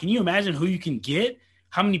my God, can you imagine who you can get?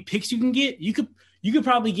 How many picks you can get? You could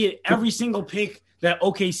probably get every single pick that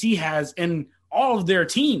OKC has in all of their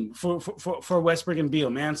team for Westbrook and Beal,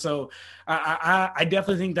 man. So I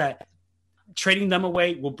definitely think that trading them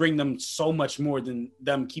away will bring them so much more than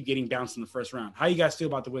them keep getting bounced in the first round. How you guys feel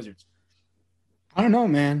about the Wizards? I don't know,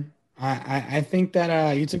 man. I think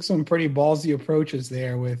that you took some pretty ballsy approaches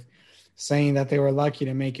there with saying that they were lucky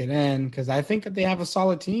to make it in, because I think that they have a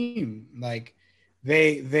solid team. Like,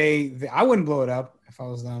 they I wouldn't blow it up if I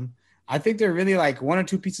was them. I think they're really like 1 or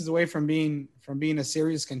 2 pieces away from being a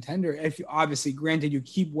serious contender. If you, obviously, granted, you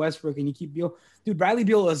keep Westbrook and you keep Beal. Dude, Bradley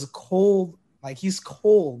Beal is cold. Like, he's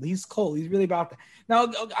cold. He's cold. He's really about that.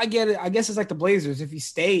 Now, I get it. I guess it's like the Blazers. If he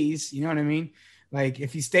stays, you know what I mean? Like,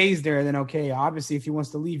 if he stays there, then okay. Obviously, if he wants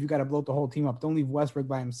to leave, you got to blow the whole team up. Don't leave Westbrook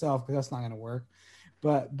by himself, because that's not going to work.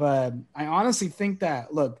 But I honestly think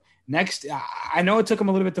that, look, next, I know it took them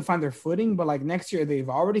a little bit to find their footing, but like next year, they've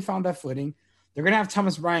already found that footing. They're going to have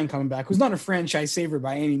Thomas Bryant coming back, who's not a franchise saver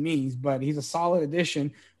by any means, but he's a solid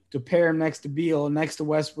addition to pair him next to Beal, next to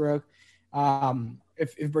Westbrook.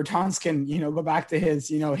 If Bertans can, go back to his,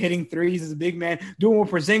 hitting threes as a big man, doing what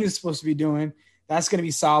Porzingis is supposed to be doing, that's going to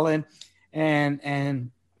be solid.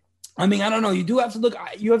 And I mean, I don't know. You do have to look.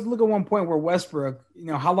 You have to look at one point where Westbrook,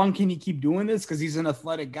 how long can he keep doing this? Because he's an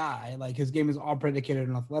athletic guy. Like his game is all predicated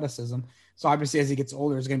on athleticism. So obviously, as he gets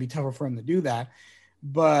older, it's going to be tougher for him to do that.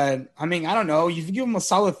 But I mean, I don't know. If you give him a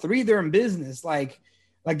solid 3, they're in business. Like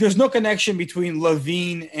there's no connection between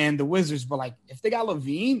LaVine and the Wizards. But like, if they got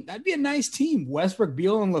LaVine, that'd be a nice team. Westbrook,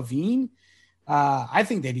 Beal, and LaVine. I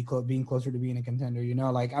think they'd be being closer to being a contender.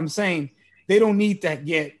 Like I'm saying. They don't need to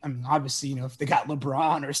get, I mean, obviously, if they got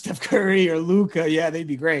LeBron or Steph Curry or Luka, yeah, they'd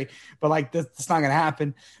be great. But like, that's not going to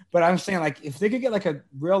happen. But I'm saying like, if they could get like a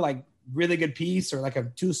real, like really good piece or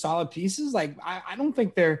like 2 solid pieces, like I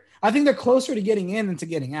think they're closer to getting in than to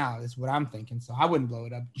getting out is what I'm thinking. So I wouldn't blow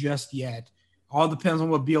it up just yet. All depends on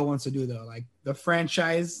what Beal wants to do though. Like the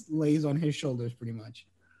franchise lays on his shoulders pretty much.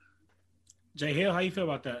 Jay Hill, how you feel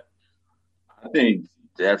about that? I think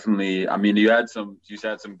definitely. I mean, you had some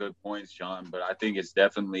good points, John, but I think it's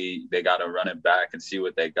definitely they got to run it back and see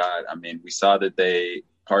what they got. I mean, we saw that they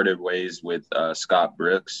parted ways with Scott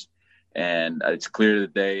Brooks, and it's clear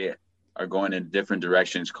that they are going in different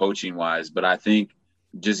directions coaching wise. But I think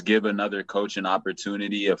just give another coach an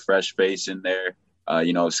opportunity, a fresh face in there.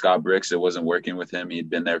 Scott Brooks, it wasn't working with him. He'd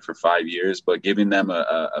been there for 5 years, but giving them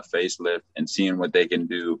a facelift and seeing what they can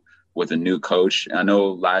do with a new coach. I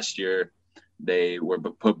know last year they were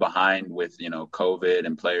put behind with, COVID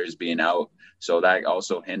and players being out. So that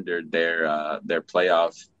also hindered their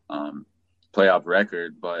playoff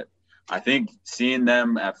record. But I think seeing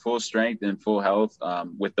them at full strength and full health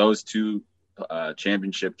with those 2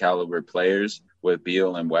 championship caliber players with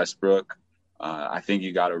Beal and Westbrook, I think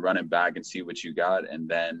you got to run it back and see what you got and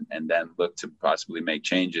then look to possibly make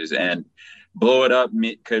changes. And blow it up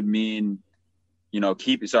could mean,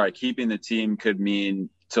 keeping the team could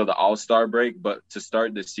mean till the All-Star break, but to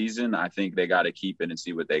start the season, I think they got to keep it and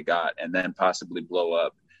see what they got, and then possibly blow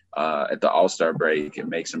up at the All-Star break and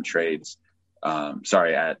make some trades.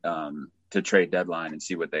 To trade deadline and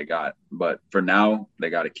see what they got. But for now, they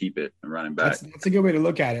got to keep it and run it back. That's a good way to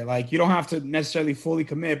look at it. Like you don't have to necessarily fully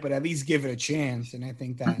commit, but at least give it a chance. And I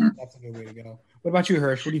think that's a good way to go. What about you,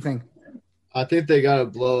 Hirsch? What do you think? I think they got to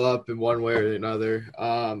blow up in one way or another.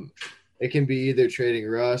 It can be either trading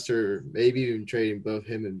Russ or maybe even trading both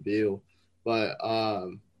him and Beal. But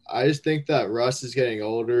I just think that Russ is getting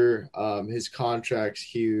older. His contract's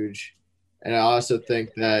huge. And I also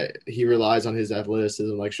think that he relies on his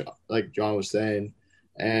athleticism, like John was saying.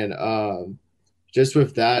 And just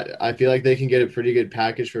with that, I feel like they can get a pretty good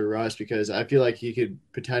package for Russ because I feel like he could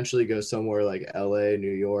potentially go somewhere like LA, New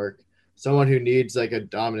York, someone who needs like a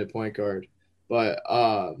dominant point guard. But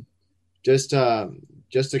just to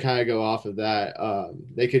kind of go off of that,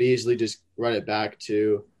 they could easily just run it back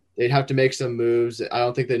to – they'd have to make some moves. I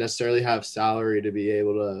don't think they necessarily have salary to be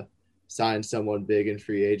able to sign someone big in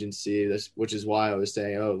free agency, which is why I was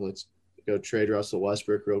saying, let's go trade Russell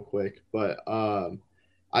Westbrook real quick. But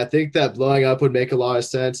I think that blowing up would make a lot of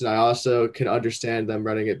sense, and I also can understand them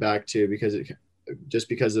running it back too because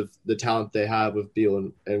of the talent they have with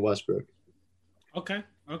Beal and Westbrook. Okay.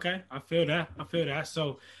 I feel that.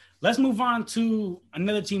 So let's move on to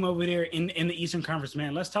another team over there in the Eastern Conference,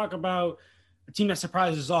 man. Let's talk about a team that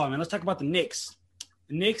surprises us all, man. Let's talk about the Knicks.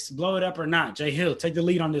 The Knicks, blow it up or not? Jay Hill, take the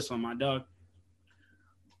lead on this one, my dog.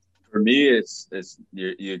 For me, it's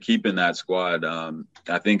you're keeping that squad.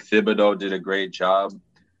 I think Thibodeau did a great job.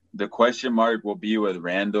 The question mark will be with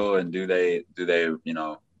Randall and do they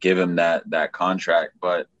give him that contract?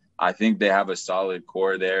 But I think they have a solid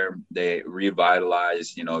core there. They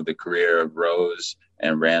revitalized the career of Rose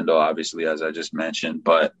and Randall, obviously, as I just mentioned.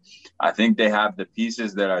 But I think they have the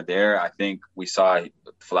pieces that are there. I think we saw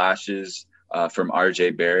flashes from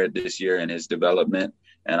RJ Barrett this year in his development.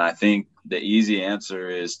 And I think the easy answer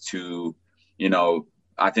is to,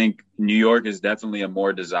 I think New York is definitely a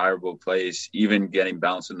more desirable place, even getting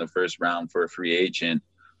bounced in the first round for a free agent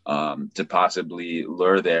to possibly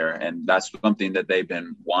lure there. And that's something that they've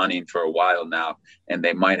been wanting for a while now. And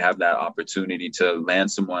they might have that opportunity to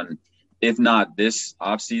land someone, if not this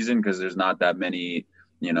offseason, because there's not that many,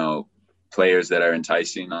 players that are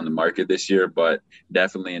enticing on the market this year, but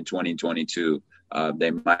definitely in 2022, they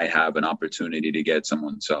might have an opportunity to get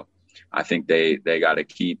someone. So I think they got to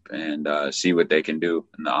keep and see what they can do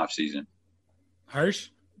in the offseason. Hirsch?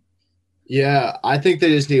 Yeah, I think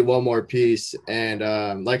they just need one more piece.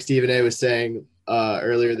 And like Stephen A. was saying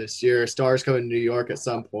earlier this year, stars coming to New York at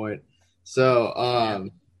some point. So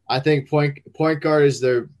I think point guard is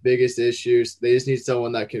their biggest issue. They just need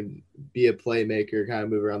someone that can be a playmaker, kind of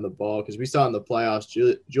move around the ball. Because we saw in the playoffs,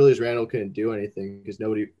 Julius Randle couldn't do anything because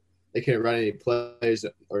they couldn't run any plays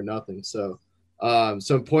or nothing. So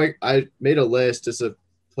I made a list just of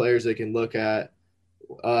players they can look at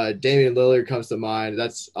Damian Lillard comes to mind.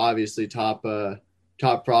 That's obviously top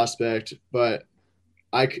prospect, but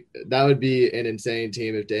that would be an insane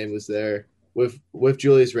team if Dame was there. With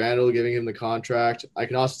Julius Randle giving him the contract, I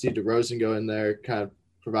can also see DeRozan go in there, kind of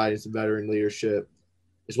providing some veteran leadership,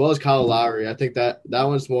 as well as Kyle Lowry. I think that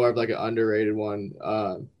one's more of like an underrated one.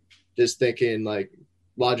 Just thinking like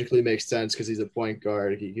logically makes sense because he's a point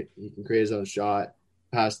guard. He can create his own shot,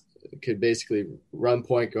 could basically run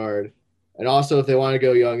point guard. And also, if they want to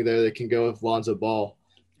go young there, they can go with Lonzo Ball.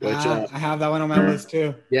 Which, I have that one on my list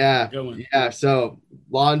too. Yeah. So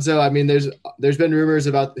Lonzo, I mean, there's been rumors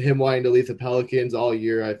about him wanting to leave the Pelicans all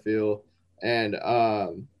year, I feel. And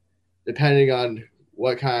depending on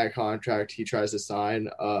what kind of contract he tries to sign,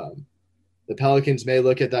 the Pelicans may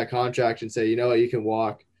look at that contract and say, you know what, you can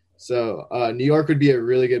walk. So New York would be a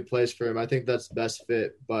really good place for him. I think that's the best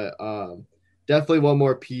fit. But definitely one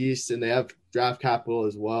more piece, and they have draft capital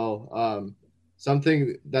as well.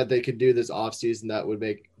 Something that they could do this offseason that would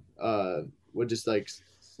make would just like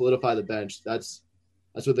solidify the bench. That's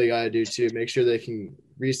what they got to do too. Make sure they can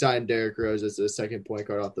re-sign Derrick Rose as a second point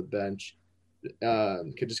guard off the bench.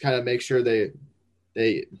 Could just kind of make sure they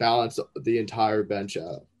balance the entire bench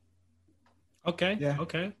out. Okay. Yeah.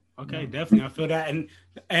 Okay. Definitely, I feel that,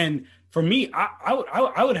 and for me,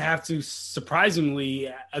 I would have to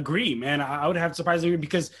surprisingly agree, man. I would have to surprisingly agree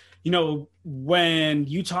because when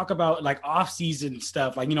you talk about like off-season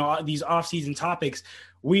stuff, like these off-season topics,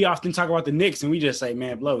 we often talk about the Knicks and we just say,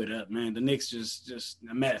 man, blow it up, man. The Knicks just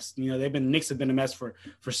a mess. Knicks have been a mess for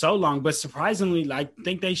so long, but surprisingly, I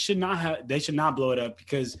think they should not blow it up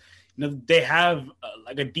because they have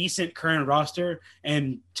like a decent current roster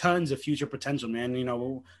and tons of future potential,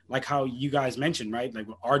 man. Like how you guys mentioned, right? Like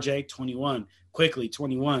with RJ 21, Quickly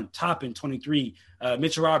 21, Toppin 23,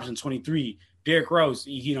 Mitchell Robinson 23, Derrick Rose,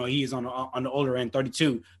 he is on the older end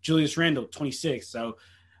 32, Julius Randle 26. So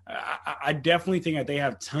I definitely think that they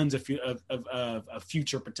have tons of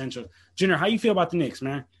future potential. Jenner, how you feel about the Knicks,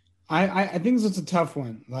 man? I think it's a tough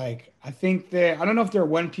one. Like I think I don't know if they're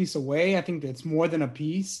one piece away. I think it's more than a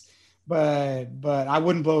piece. But I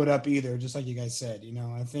wouldn't blow it up either, just like you guys said.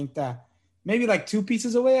 I think that maybe like 2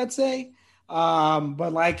 pieces away, I'd say.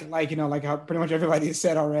 But like how pretty much everybody has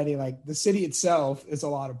said already, like the city itself is a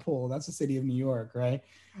lot of pull. That's the city of New York, right?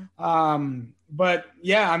 But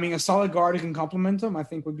yeah, I mean, a solid guard who can complement them, I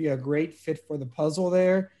think would be a great fit for the puzzle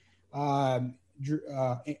there.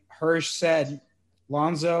 Hirsch said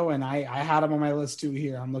Lonzo, and I had him on my list too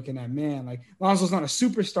here. I'm looking at, man, like Lonzo's not a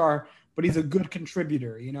superstar, but he's a good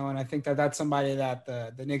contributor, and I think that that's somebody that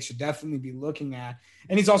the Knicks should definitely be looking at.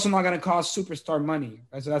 And he's also not going to cost superstar money,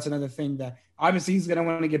 right? So that's another thing that obviously he's going to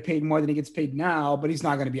want to get paid more than he gets paid now, but he's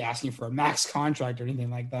not going to be asking for a max contract or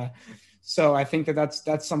anything like that. So I think that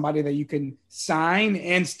that's somebody that you can sign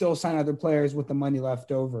and still sign other players with the money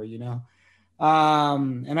left over, And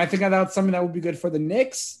I think that's something that would be good for the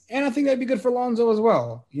Knicks, and I think that'd be good for Lonzo as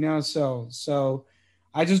well, So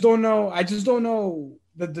I just don't know.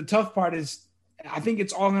 The tough part is I think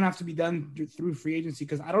it's all going to have to be done through free agency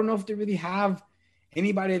because I don't know if they really have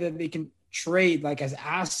anybody that they can trade like as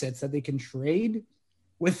assets that they can trade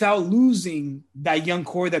without losing that young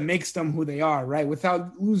core that makes them who they are, right?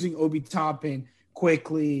 Without losing Obi Toppin,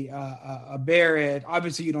 Quickly, Barrett.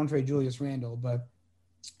 Obviously, you don't trade Julius Randle, but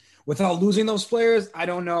without losing those players, I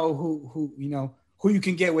don't know who you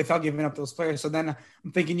can get without giving up those players. So then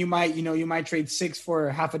I'm thinking you might trade 6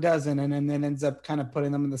 for half a dozen and then ends up kind of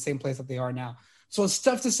putting them in the same place that they are now. So it's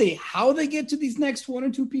tough to say how they get to these next 1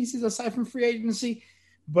 or 2 pieces aside from free agency,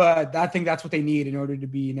 but I think that's what they need in order to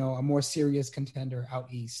be, a more serious contender out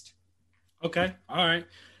East. Okay. All right.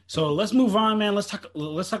 So let's move on, man. Let's talk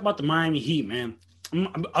about the Miami Heat, man.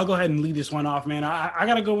 I'll go ahead and lead this one off, man. I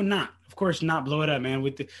got to go with not. Of course, not blow it up, man.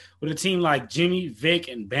 With a team like Jimmy, Vic,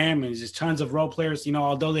 and Bam, and just tons of role players.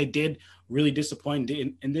 Although they did really disappoint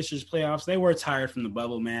in this year's playoffs, they were tired from the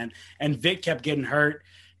bubble, man. And Vic kept getting hurt.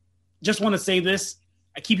 Just want to say this.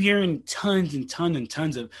 I keep hearing tons and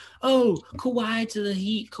tons of, Kawhi to the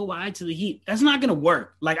Heat. That's not going to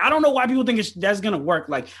work. Like, I don't know why people think that's going to work.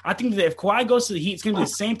 Like, I think that if Kawhi goes to the Heat, it's going to be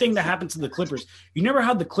the same thing that happened to the Clippers. You never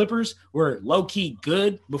how the Clippers were low-key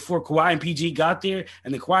good before Kawhi and PG got there,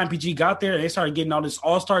 and the Kawhi and PG got there, and they started getting all this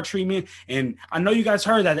all-star treatment. And I know you guys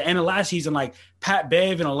heard that at the end of last season, like, Pat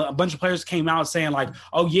Bev and a bunch of players came out saying, like,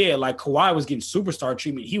 oh, yeah, like, Kawhi was getting superstar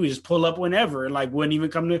treatment. He would just pull up whenever and, like,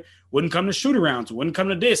 wouldn't come to shoot-arounds, wouldn't come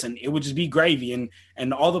to this, and it would just be gravy.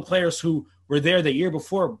 And all the players who were there the year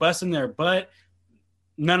before busting their butt,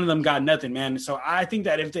 none of them got nothing, man. So I think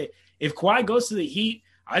that if Kawhi goes to the Heat,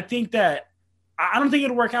 I don't think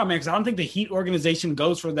it'll work out, man, because I don't think the Heat organization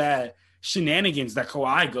goes for that shenanigans that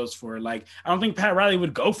Kawhi goes for. Like, I don't think Pat Riley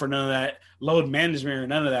would go for none of that load management or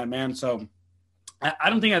none of that, man. So I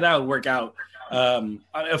don't think that would work out.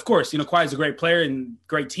 Of course, Kawhi's a great player and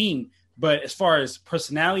great team, but as far as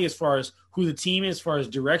personality, as far as who the team is, as far as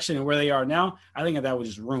direction and where they are now, I think that would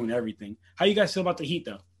just ruin everything. How you guys feel about the Heat,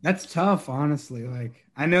 though? That's tough, honestly. Like,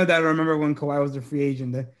 I know that I remember when Kawhi was a free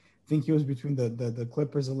agent, I think he was between the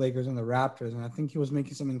Clippers, the Lakers, and the Raptors, and I think he was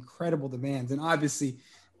making some incredible demands. And obviously,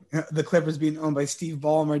 the Clippers being owned by Steve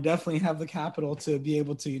Ballmer definitely have the capital to be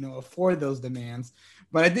able to, afford those demands.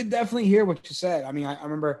 But I did definitely hear what you said. I mean, I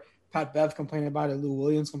remember Pat Bev complaining about it, Lou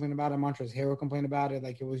Williams complaining about it, Montrezl Harrell complained about it.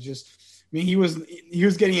 Like, it was just – I mean, he was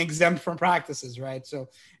getting exempt from practices, right? So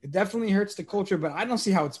it definitely hurts the culture, but I don't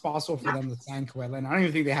see how it's possible for them to sign Kawhi Leonard. I don't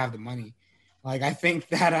even think they have the money. Like, I think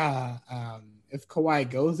that if Kawhi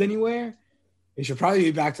goes anywhere, it should probably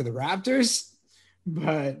be back to the Raptors.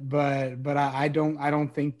 But I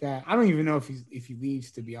don't think that. I don't even know if he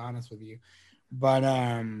leaves, to be honest with you. But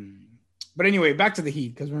anyway, back to the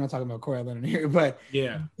Heat, because we're not talking about Kawhi Leonard here. But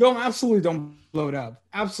yeah, absolutely don't blow it up.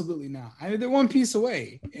 Absolutely not. I mean, they're one piece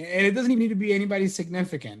away, and it doesn't even need to be anybody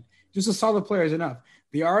significant. Just a solid player is enough.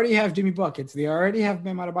 They already have Jimmy Buckets. They already have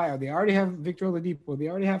Bam Adebayo. They already have Victor Oladipo. They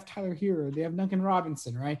already have Tyler Hero. They have Duncan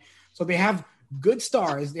Robinson, right? So they have good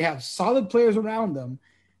stars. They have solid players around them.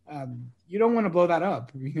 You don't want to blow that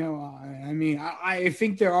up. I mean, I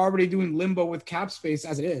think they're already doing limbo with cap space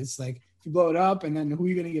as it is. Like, if you blow it up and then who are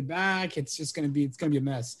you going to get back? It's going to be a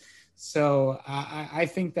mess. So I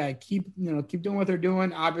think that keep doing what they're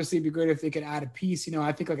doing. Obviously, it'd be great if they could add a piece.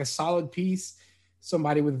 I think like a solid piece,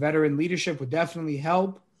 somebody with veteran leadership would definitely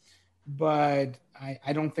help. But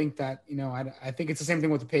I don't think that, I think it's the same thing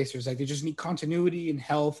with the Pacers. Like, they just need continuity and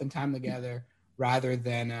health and time together rather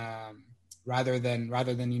than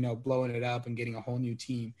blowing it up and getting a whole new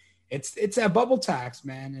team. It's a bubble tax,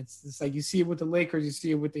 man. It's like you see it with the Lakers, you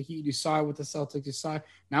see it with the Heat, you saw it with the Celtics, you saw it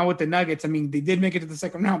now with the Nuggets. I mean, they did make it to the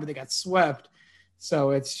second round, but they got swept.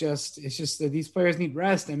 So it's just that these players need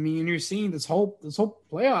rest. I mean, and you're seeing this whole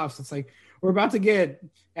playoffs. It's like we're about to get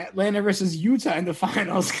Atlanta versus Utah in the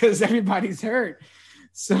finals because everybody's hurt.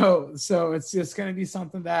 So it's just going to be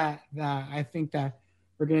something that I think that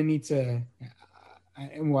we're going to need to.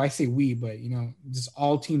 Well, I say we, but just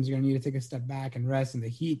all teams are going to need to take a step back and rest. And the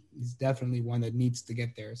Heat is definitely one that needs to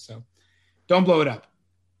get there. So don't blow it up.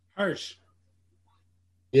 Harsh.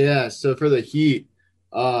 Yeah. So for the Heat,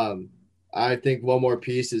 I think one more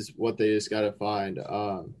piece is what they just got to find.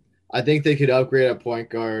 I think they could upgrade at point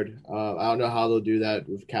guard. I don't know how they'll do that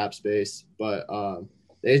with cap space, but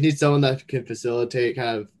they just need someone that can facilitate,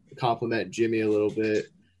 kind of complement Jimmy a little bit,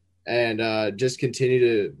 and just continue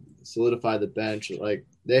to solidify the bench. Like,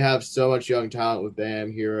 they have so much young talent with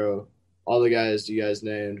Bam, Hero, all the guys you guys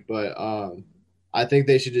named, but I think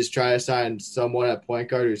they should just try to sign someone at point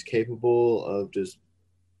guard who's capable of just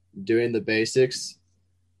doing the basics.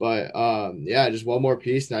 But just one more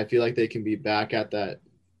piece, and I feel like they can be back at that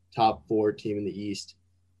top 4 team in the East.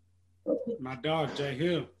 My dog, Jay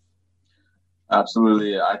Hill.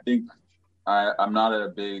 Absolutely. I think I'm not a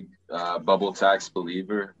big bubble tax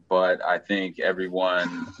believer, but I think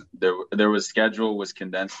their schedule was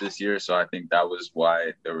condensed this year, so I think that was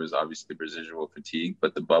why there was obviously residual fatigue.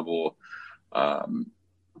 But the bubble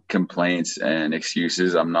complaints and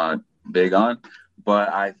excuses I'm not big on.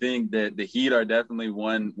 But I think that the Heat are definitely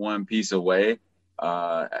one piece away.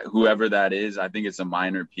 Whoever that is, I think it's a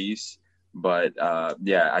minor piece. But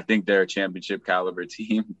I think they're a championship caliber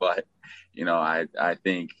team. But I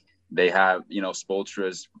think they have,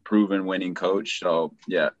 Spoelstra's proven winning coach. So,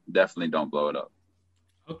 yeah, definitely don't blow it up.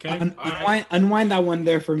 Okay. Unwind that one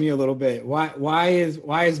there for me a little bit. Why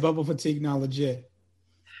is bubble fatigue not legit?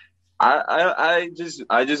 I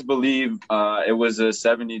just believe it was a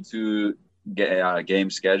 72 game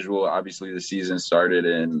schedule. Obviously, the season started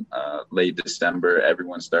in late December.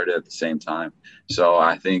 Everyone started at the same time. So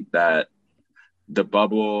I think that the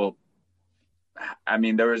bubble – I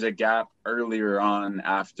mean, there was a gap earlier on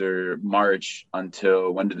after March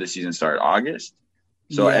until when did the season start? August.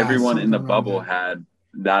 So everyone in the bubble had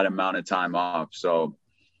that amount of time off. So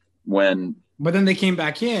but then they came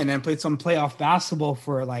back in and played some playoff basketball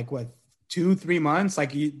for 2-3 months.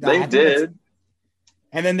 They did.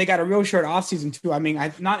 And then they got a real short offseason too. I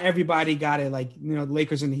mean, not everybody got it. The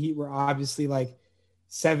Lakers and the Heat were obviously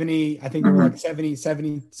 70. I think they were 70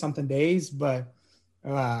 something days, but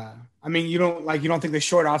I mean, you don't think the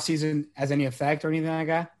short off season has any effect or anything like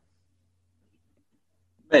that?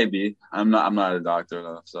 Maybe. I'm not a doctor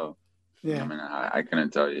though, so yeah. I mean, I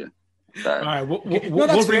couldn't tell you that. All right,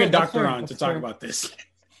 we'll bring a doctor on to talk about this.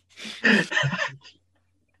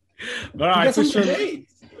 But all right, for sure.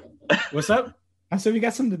 What's up? I said we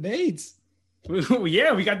got some debates.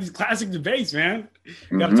 Yeah, we got these classic debates, man.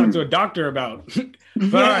 We got to talk to a doctor about.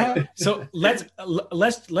 But all right, so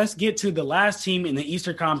let's get to the last team in the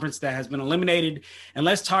Eastern Conference that has been eliminated, and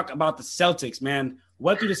let's talk about the Celtics, man.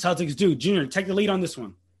 What do the Celtics do? Junior, take the lead on this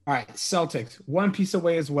one. All right, Celtics, one piece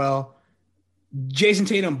away as well. Jason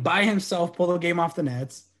Tatum by himself pulled the game off the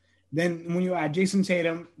Nets. Then when you add Jason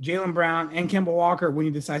Tatum, Jaylen Brown, and Kemba Walker when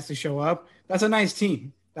he decides to show up, that's a nice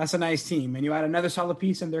team. That's a nice team. And you add another solid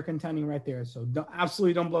piece, and they're contending right there. So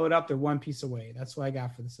absolutely don't blow it up. They're one piece away. That's what I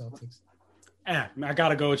got for the Celtics. Yeah, I got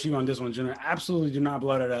to go with you on this one, Junior. Absolutely do not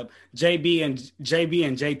blow that up. JB and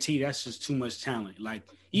JT, that's just too much talent. Like,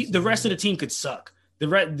 the rest of the team could suck. The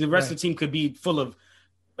rest of the team could be full of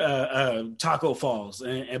taco falls.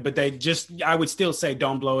 But I would still say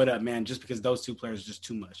don't blow it up, man, just because those two players are just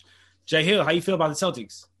too much. Jay Hill, how you feel about the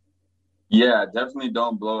Celtics? Yeah, definitely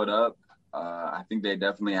don't blow it up. I think they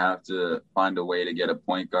definitely have to find a way to get a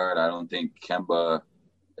point guard. I don't think Kemba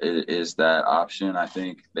is that option. I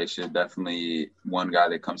think they should definitely. One guy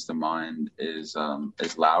that comes to mind is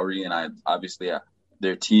Lowry, and obviously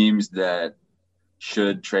there are teams that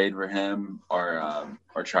should trade for him or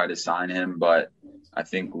try to sign him, but I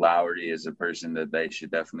think Lowry is a person that they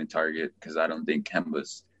should definitely target because I don't think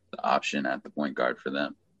Kemba's the option at the point guard for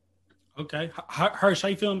them. Okay, Hirsch, how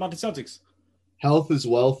you feeling about the Celtics? Health is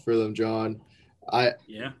wealth for them, John.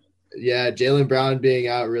 Yeah, Jaylen Brown being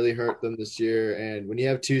out really hurt them this year. And when you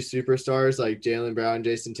have two superstars like Jaylen Brown,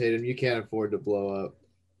 Jason Tatum, you can't afford to blow up.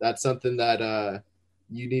 That's something that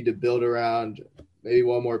you need to build around. Maybe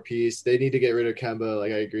one more piece. They need to get rid of Kemba.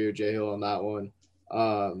 Like, I agree with Jay Hill on that one.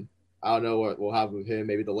 I don't know what we'll have with him.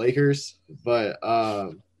 Maybe the Lakers. But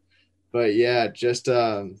yeah, just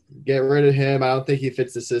get rid of him. I don't think he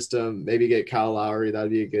fits the system. Maybe get Kyle Lowry. That'd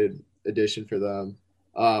be a good addition for them.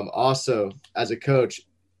 Also, as a coach,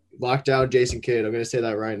 lock down Jason Kidd. I'm going to say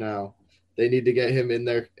that right now. They need to get him in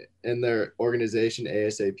their organization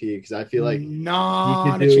ASAP because I feel like he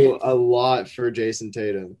can do a lot for Jason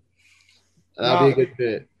Tatum. That'd be a good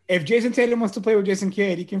fit. If Jason Tatum wants to play with Jason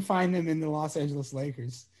Kidd, he can find them in the Los Angeles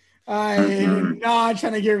Lakers. I'm not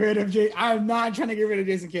trying to get rid of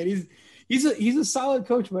Jason Kidd. He's a solid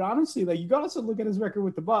coach, but honestly, like, you got to also look at his record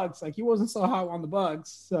with the Bucks. Like, he wasn't so hot on the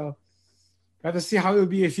Bucks, so I have to see how it would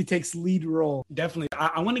be if he takes lead role. Definitely.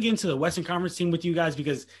 I want to get into the Western Conference team with you guys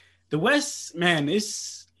because the West, man,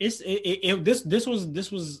 this was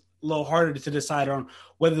a little harder to decide on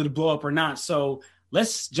whether to blow up or not. So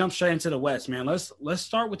let's jump straight into the West, man. Let's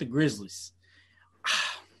start with the Grizzlies.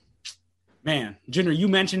 Man, Junior, you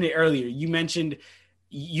mentioned it earlier.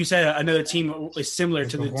 You said another team is similar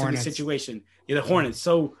to the situation. Yeah, the Hornets.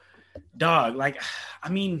 So, dog, like, I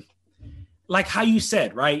mean, like how you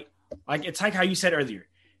said, right? Like, it's like how you said earlier.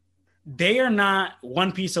 They are not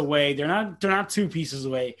one piece away. They're not two pieces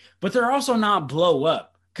away, but they're also not blow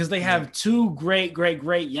up because they have two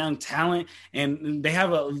great young talent, and they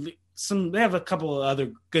have a couple of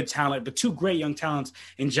other good talent, but two great young talents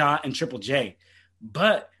in Ja and Triple J.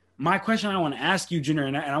 But my question I want to ask you, Junior,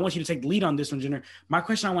 and I want you to take the lead on this one, Junior. My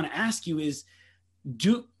question I want to ask you is,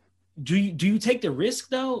 do you take the risk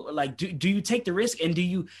though? Like, do you take the risk,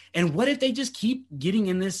 and what if they just keep getting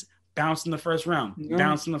in this bounce in the first round,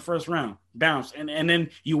 bounce, and then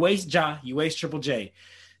you waste Ja, you waste Triple J.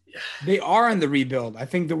 They are in the rebuild. I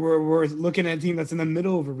think that we're looking at a team that's in the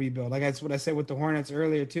middle of a rebuild. Like, that's what I said with the Hornets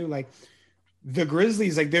earlier too. Like, the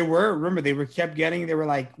Grizzlies, like, they were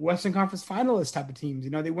like Western Conference finalist type of teams.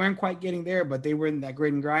 You know, they weren't quite getting there, but they were in that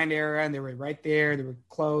grit and grind era, and they were right there. They were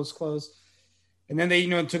close. And then they,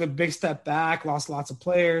 took a big step back, lost lots of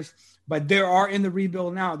players, but they are in the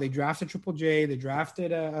rebuild now. They drafted Triple J. They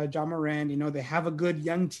drafted John Moran. They have a good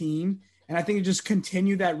young team. And I think you just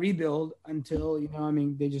continue that rebuild until,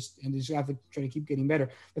 they just have to try to keep getting better.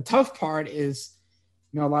 The tough part is,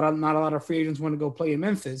 not a lot of free agents want to go play in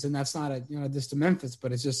Memphis, and that's not just to Memphis,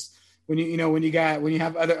 but it's just when you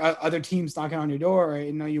have other teams knocking on your door,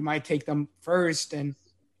 you might take them first and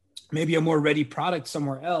maybe a more ready product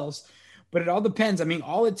somewhere else. But it all depends. I mean,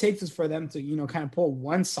 all it takes is for them to kind of pull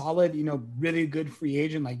one solid, really good free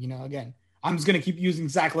agent. Like, again, I'm just gonna keep using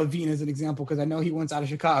Zach LaVine as an example because I know he wants out of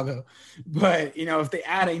Chicago. But if they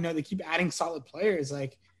add, they keep adding solid players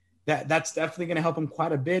like. That's definitely going to help them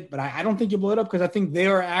quite a bit, but I don't think you blow it up because I think they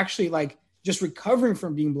are actually like just recovering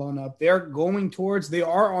from being blown up. They are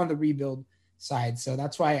on the rebuild side. So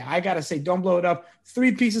that's why I got to say, don't blow it up.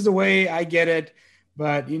 3 pieces away. I get it.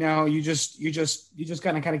 But you just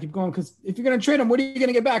got to kind of keep going. Cause if you're going to trade them, what are you going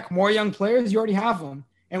to get back? More young players. You already have them.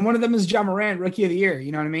 And one of them is John Moran, Rookie of the Year.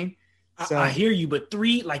 You know what I mean? So, I hear you, but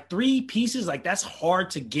 3 pieces, like, that's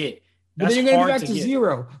hard to get. But That's then you're going to hard be back to get.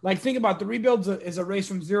 zero. Like, think about the rebuild is a race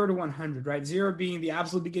from 0 to 100, right? 0 being the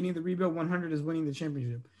absolute beginning of the rebuild, 100 is winning the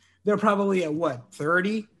championship. They're probably at what,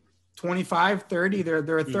 30, 25, 30.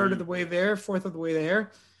 They're a third of the way there, fourth of the way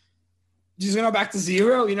there. Just going to go back to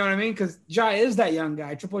zero, you know what I mean? Because Ja is that young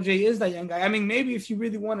guy. Triple J is that young guy. I mean, maybe if you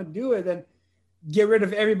really want to do it, then get rid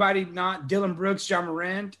of everybody, not Dylan Brooks, Ja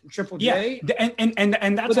Morant, Triple J. Yeah,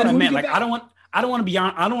 and that's what I meant. Like, I don't want to be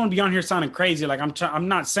on here sounding crazy. Like I'm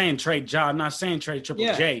not saying trade Ja, I'm not saying trade Triple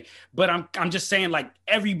J, but I'm just saying like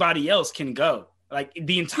everybody else can go. Like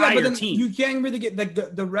the entire team. You can't really get like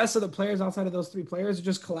the rest of the players outside of those three players are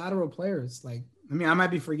just collateral players. Like, I mean, I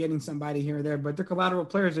might be forgetting somebody here or there, but they're collateral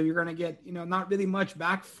players that you're going to get, not really much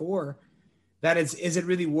back for. That is it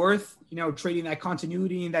really worth, trading that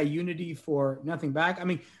continuity and that unity for nothing back? I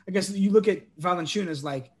mean, I guess you look at Valanciunas,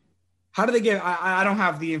 like, how do they get? I don't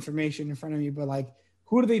have the information in front of me, but like,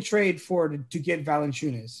 who do they trade for to get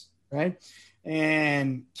Valanciunas, right?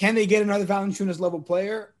 And can they get another Valanciunas level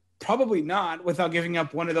player? Probably not, without giving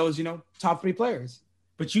up one of those, top three players.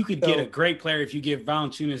 But you could get a great player if you give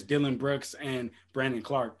Valanciunas, Dylan Brooks, and Brandon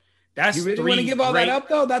Clark. That's you really want to give all that up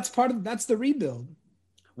though? That's the rebuild.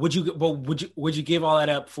 Would you give all that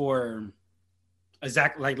up for a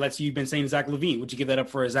Zach? Like, let's say you've been saying Zach LaVine. Would you give that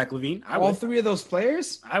up for a Zach LaVine? All three of those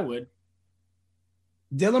players? I would.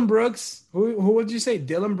 Dylan Brooks. Who would you say?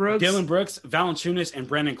 Dylan Brooks, Valanciunas, and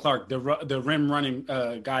Brandon Clark, the rim running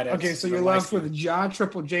guy. Okay, so you're left with Ja,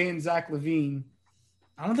 Triple J, and Zach LaVine.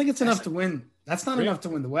 I don't think it's enough to win. That's not enough to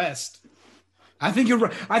win the West. I think you're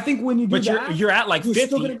right. I think when you do that, you're at like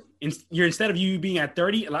 50. You're instead of you being at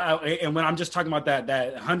 30, and when I'm just talking about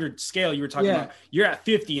that 100 scale you were talking about, you're at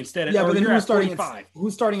 50 instead of but then you're at 45.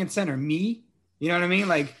 Who's starting at center? Me? You know what I mean?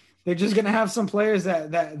 Like, they're just gonna have some players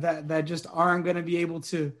that just aren't gonna be able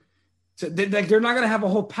to they're not gonna have a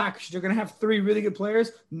whole package. They're gonna have three really good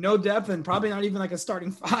players, no depth, and probably not even like a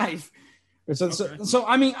starting five. So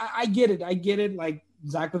I mean, I get it. Like,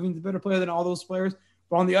 Zach LaVine's a better player than all those players,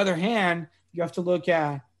 but on the other hand, you have to look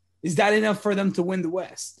at, is that enough for them to win the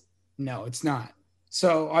West? No, it's not.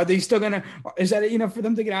 So are they still gonna? Is that enough for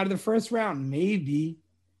them to get out of the first round? Maybe.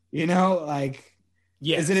 Like,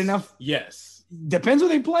 yes. Is it enough? Yes. Depends who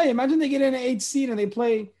they play. Imagine they get in an 8th seed and they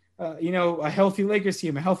play, a healthy Lakers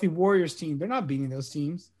team, a healthy Warriors team. They're not beating those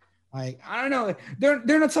teams. Like, I don't know. They're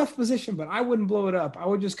in a tough position, but I wouldn't blow it up. I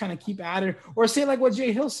would just kind of keep at it, or say like what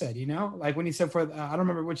Jay Hill said. Like when he said for I don't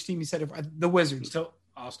remember which team he said the Wizards. So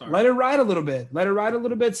I'll start. Let it ride a little bit.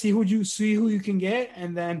 See who you can get,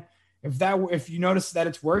 and then if you notice that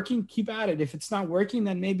it's working, keep at it. If it's not working,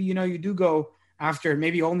 then maybe you do go after,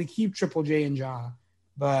 maybe only keep Triple J and Ja.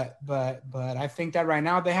 But I think that right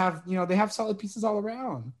now they have solid pieces all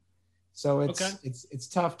around. So it's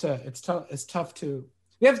tough to.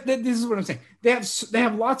 This is what I'm saying. They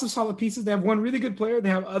have lots of solid pieces. They have one really good player. They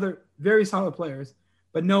have other very solid players,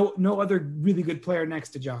 but no other really good player next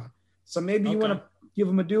to Ja. So maybe you want to give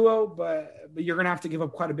them a duo, but you're gonna have to give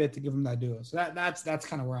up quite a bit to give them that duo. So that's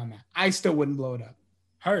kind of where I'm at. I still wouldn't blow it up.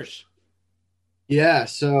 Hirsch. Yeah.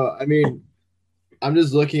 So I mean, I'm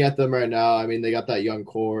just looking at them right now. I mean, they got that young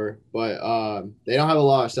core, but they don't have a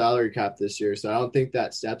lot of salary cap this year, so I don't think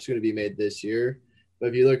that step's going to be made this year. But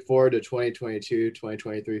if you look forward to 2022,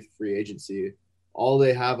 2023 free agency, all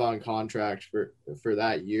they have on contract for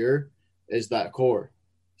that year is that core.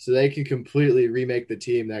 So they can completely remake the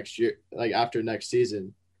team next year, like after next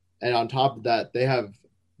season. And on top of that, they have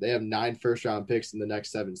 9 first-round picks in the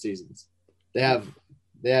next 7 seasons. They have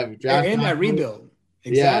draft in that rebuild.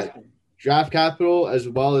 Exactly. Yeah, draft capital as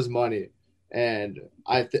well as money. And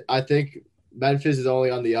I think Memphis is only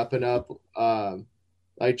on the up and up.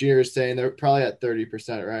 Like Junior was saying, they're probably at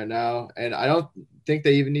 30% right now. And I don't think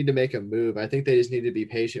they even need to make a move. I think they just need to be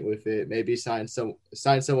patient with it. Maybe sign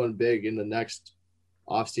someone big in the next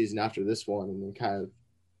offseason after this one, and then kind of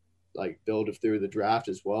like build through the draft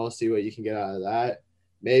as well, see what you can get out of that.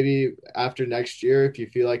 Maybe after next year, if you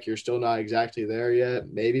feel like you're still not exactly there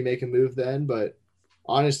yet, maybe make a move then. But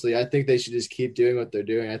honestly, I think they should just keep doing what they're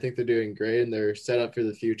doing. I think they're doing great, and they're set up for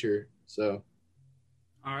the future. So,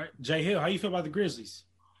 all right, Jay Hill, how you feel about the Grizzlies?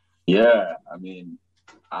 Yeah, I mean,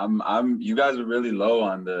 I'm. You guys are really low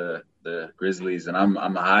on the Grizzlies, and I'm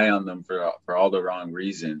high on them for all the wrong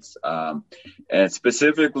reasons. And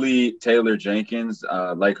specifically Taylor Jenkins,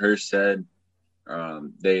 like Hirsch said,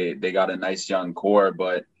 they got a nice young core,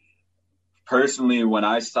 but personally, when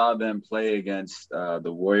I saw them play against the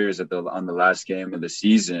Warriors on the last game of the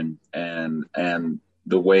season, and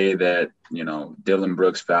the way that Dylan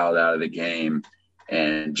Brooks fouled out of the game,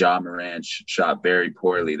 and Ja Morant shot very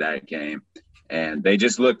poorly that game, and they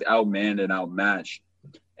just looked outmanned and outmatched.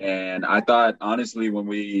 And I thought, honestly, when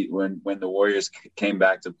the Warriors came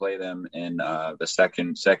back to play them in the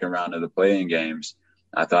second round of the play-in games,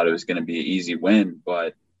 I thought it was going to be an easy win.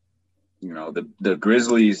 But the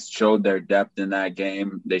Grizzlies showed their depth in that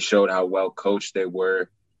game. They showed how well coached they were.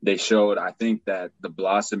 They showed, I think, that the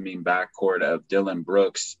blossoming backcourt of Dylan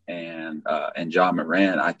Brooks and Ja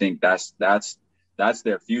Morant, I think that's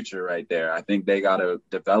their future right there. I think they got to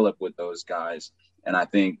develop with those guys. And I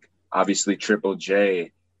think, obviously, Triple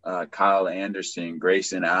J, Kyle Anderson,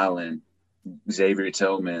 Grayson Allen, Xavier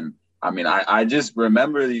Tillman. I mean, I just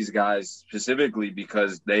remember these guys specifically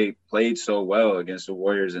because they played so well against the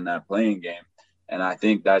Warriors in that playing game. And I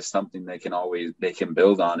think that's something they can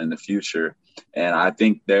build on in the future. And I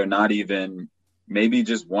think they're not even maybe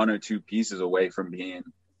just one or two pieces away from being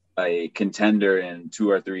a contender in 2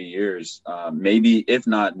 or 3 years. Maybe if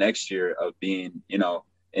not next year, of being,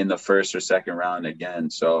 in the first or second round again.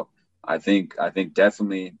 So I think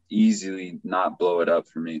definitely easily not blow it up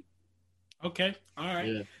for me. Okay. All right.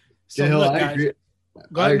 Yeah. So J-Hill, look, I guys. agree.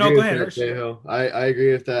 Go ahead. Go ahead. ahead, J-Hill. I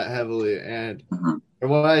agree with that heavily. And from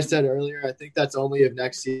what I said earlier, I think that's only if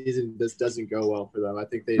next season this doesn't go well for them. I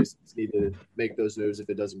think they just need to make those moves if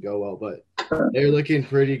it doesn't go well. But they're looking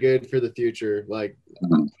pretty good for the future. Like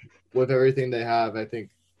with everything they have, I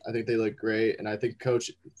think they look great. And I think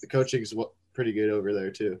the coaching is pretty good over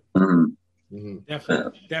there too. Mm-hmm.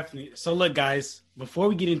 Definitely. So look, guys, before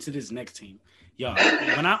we get into this next team, y'all,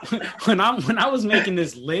 when I was making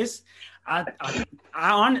this list, I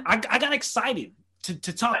got excited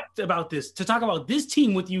to talk about this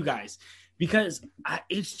team with you guys, because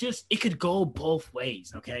it could go both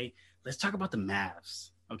ways. Okay, let's talk about the Mavs.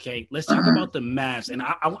 Okay, let's talk about the Mavs, and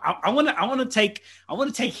I want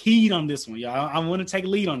to take heed on this one, y'all. I want to take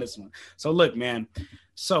lead on this one. So look, man.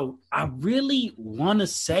 So I really want to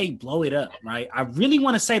say blow it up, right? I really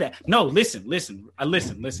want to say that. No, listen.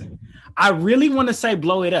 I really want to say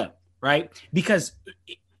blow it up, right? Because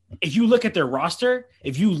if you look at their roster,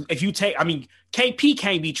 if you take, I mean, KP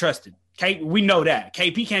can't be trusted. We know that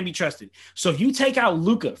KP can't be trusted. So if you take out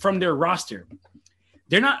Luka from their roster,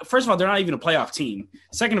 first of all, they're not even a playoff team.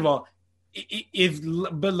 Second of all,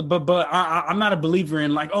 I'm not a believer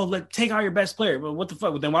in like, oh, take out your best player. But what the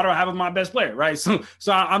fuck? Then why do I have my best player, right? So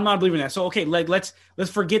I'm not believing that. So okay, let's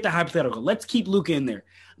forget the hypothetical. Let's keep Luka in there.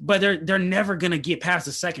 But they're never gonna get past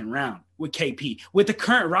the second round with KP. With the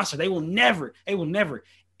current roster, they will never.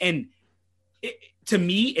 And to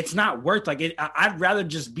me, it's not worth like it. I'd rather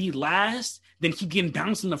just be last than keep getting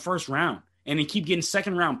bounced in the first round and then keep getting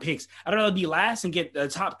second round picks. I'd rather be last and get the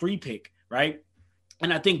top 3 pick, right?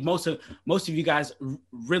 And I think most of you guys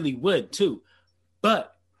really would too.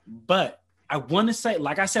 But I want to say,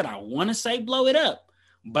 like I said, I want to say blow it up,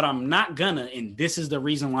 but I'm not gonna. And this is the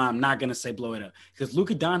reason why I'm not gonna say blow it up, because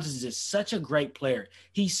Luka Doncic is just such a great player.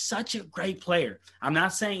 He's such a great player. I'm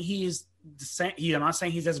not saying he is the same. I'm not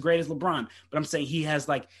saying he's as great as LeBron, but I'm saying he has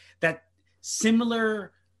like that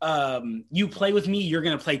similar. You play with me, you're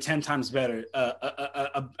going to play 10 times better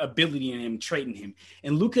ability in him, trading him.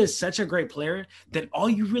 And Luka is such a great player that all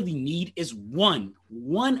you really need is one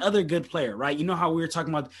other good player, right? You know how we were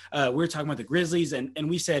talking about the Grizzlies and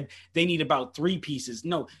we said they need about 3 pieces.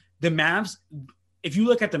 No, the Mavs, if you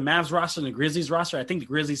look at the Mavs roster and the Grizzlies roster, I think the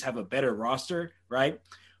Grizzlies have a better roster, right?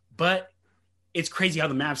 But it's crazy how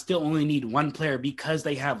the Mavs still only need 1 player because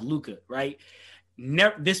they have Luka, right?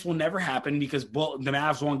 This will never happen because the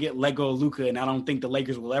Mavs won't get let go of Luka, and I don't think the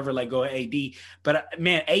Lakers will ever let go of AD. But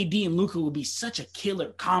man, AD and Luka will be such a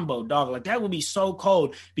killer combo, dog. Like that would be so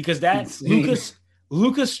cold because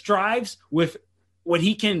Luka strives with when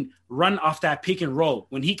he can run off that pick and roll,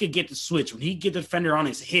 when he could get the switch, when he get the defender on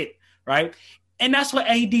his hit, right? And that's what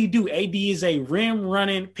AD do. AD is a rim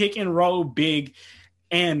running pick and roll big,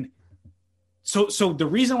 and So the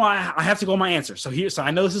reason why I have to go my answer. So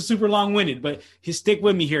I know this is super long winded, but stick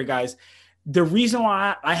with me here, guys. The reason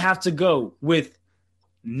why I have to go with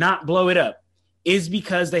not blow it up is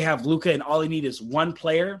because they have Luka and all they need is 1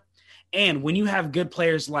 player. And when you have good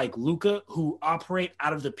players like Luka who operate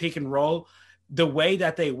out of the pick and roll, the way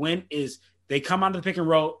that they win is they come out of the pick and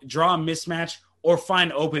roll, draw a mismatch, or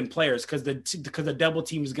find open players because the double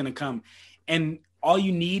team is going to come. And all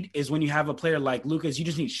you need is when you have a player like Luka, you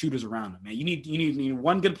just need shooters around him, man. You need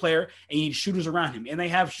 1 good player and you need shooters around him. And they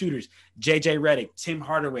have shooters: JJ Redick, Tim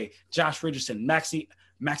Hardaway, Josh Richardson, Maxi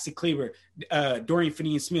Kleber, Dorian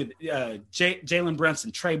Finney-Smith, Jalen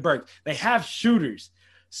Brunson, Trey Burke. They have shooters.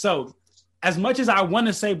 So as much as I want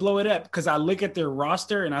to say blow it up, because I look at their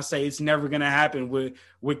roster and I say it's never going to happen with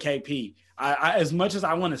KP. As much as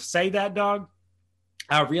I want to say that, dog,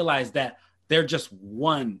 I realize that they're just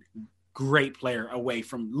 1 great player away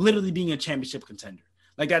from literally being a championship contender.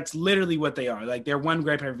 Like that's literally what they are. Like they're one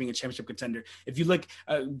great player for being a championship contender. If you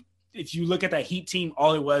look at that Heat team,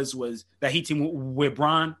 all it was that Heat team with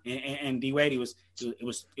Bron and D Wade. It was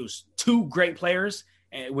two great players.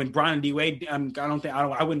 And when Bron and D Wade,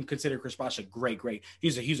 I wouldn't consider Chris Bosh a great.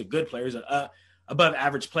 He's a good player. He's a above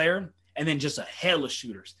average player, and then just a hell of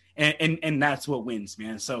shooters. And that's what wins,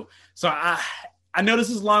 man. So I know this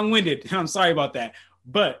is long-winded, and I'm sorry about that,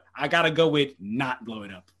 but I gotta go with not blow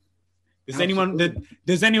it up. Does anyone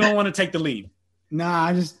want to take the lead?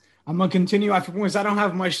 Nah, I'm gonna continue after points. I don't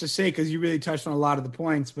have much to say because you really touched on a lot of the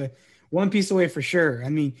points, but one piece away for sure. I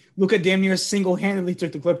mean, Luka damn near single-handedly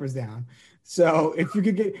took the Clippers down. So if you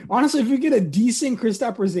could get a decent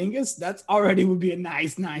Kristaps Porzingis, that's already would be a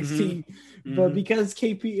nice team. Mm-hmm. But because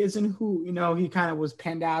KP isn't who he kind of was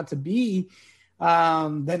penned out to be,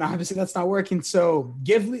 then obviously that's not working. So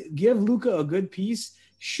give Luka a good piece.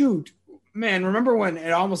 Shoot, man, remember when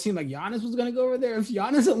it almost seemed like Giannis was going to go over there? If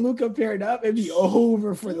Giannis and Luka paired up, it'd be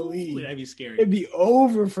over for the league. That'd be scary. It'd be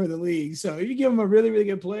over for the league. So if you give him a really, really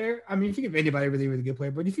good player, I mean, if you give anybody a really, really good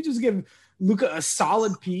player, but if you just give Luka a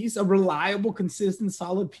solid piece, a reliable, consistent,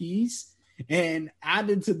 solid piece, and add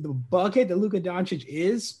it to the bucket that Luka Doncic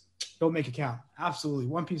is, don't make it count. Absolutely.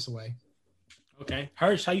 One piece away. Okay.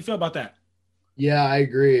 Hirsch, how you feel about that? Yeah, I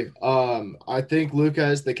agree. I think Luka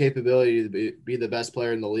has the capability to be the best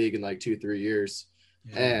player in the league in like 2-3 years.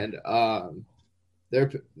 Yeah. And I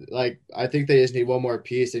think they just need one more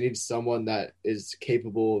piece. They need someone that is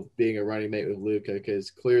capable of being a running mate with Luka because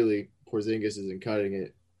clearly Porzingis isn't cutting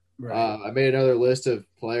it. Right. I made another list of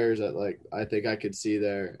players that I think I could see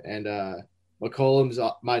there, and McCollum's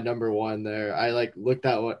my number one there. I looked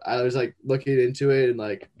at what I was looking into it and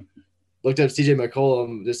looked up CJ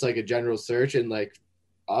McCollum, just a general search, and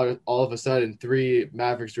all of a sudden 3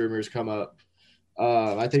 Mavericks rumors come up.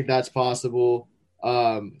 I think that's possible.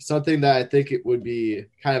 Something that I think it would be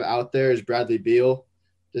kind of out there is Bradley Beal.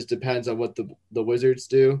 Just depends on what the Wizards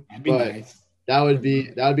do. But nice. That would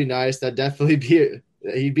be nice. That'd definitely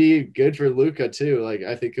he'd be good for Luka too.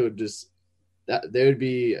 I think it would they would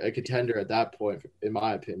be a contender at that point, in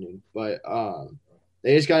my opinion. But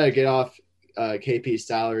they just got to get off KP's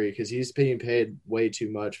salary because he's being paid way too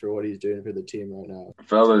much for what he's doing for the team right now.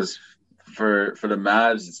 Fellas, for the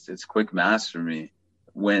Mavs, it's quick math for me.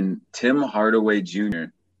 When Tim Hardaway Jr.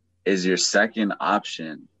 is your second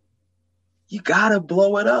option, you gotta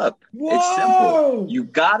blow it up. Whoa! It's simple. You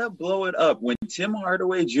gotta blow it up. When Tim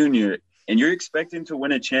Hardaway Jr. and you're expecting to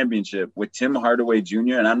win a championship with Tim Hardaway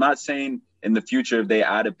Jr., and I'm not saying in the future if they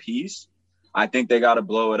add a piece, I think they gotta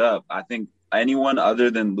blow it up. I think anyone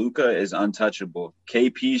other than Luka is untouchable.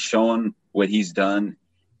 KP's shown what he's done.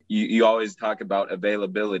 You always talk about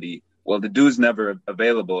availability. Well, the dude's never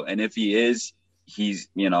available, and if he is, he's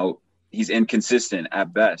inconsistent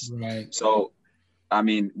at best. Right. So, I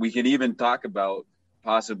mean, we can even talk about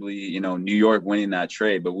possibly, New York winning that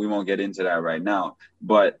trade, but we won't get into that right now.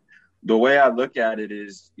 But the way I look at it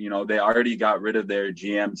is, they already got rid of their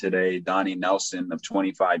GM today, Donnie Nelson of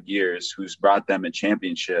 25 years, who's brought them a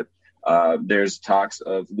championship. There's talks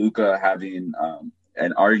of Luka having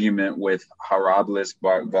an argument with Harablis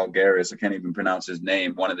Vulgaris. I can't even pronounce his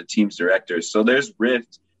name, one of the team's directors. So there's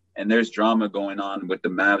rift and there's drama going on with the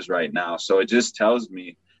Mavs right now. So it just tells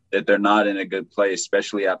me that they're not in a good place,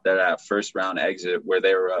 especially after that first round exit where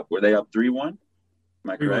they were up. Were they up 3-1? Am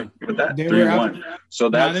I correct with that? 3-1. So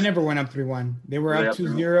they never went up 3-1. They were up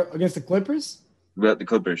 2-0 against the Clippers. The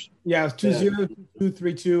Clippers. Yeah, it was 2-0,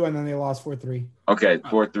 2-3-2, and then they lost 4-3. Okay,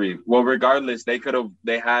 4-3. Well, regardless, they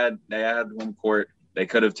had home court. They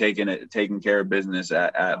could have taken care of business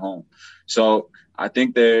at home. So I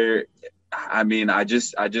think the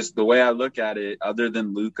way I look at it, other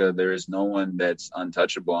than Luka, there is no one that's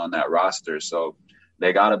untouchable on that roster. So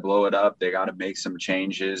they got to blow it up. They got to make some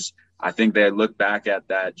changes. I think they look back at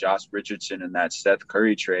that Josh Richardson and that Seth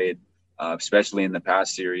Curry trade, especially in the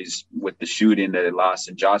past series with the shooting that they lost.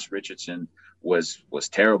 And Josh Richardson was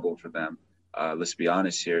terrible for them. Let's be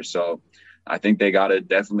honest here. So I think they got to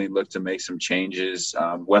definitely look to make some changes,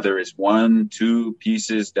 whether it's 1-2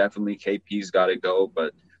 pieces, definitely KP's got to go,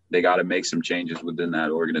 but they got to make some changes within that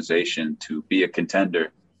organization to be a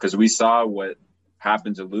contender. Because we saw what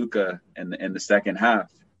happened to Luka in the second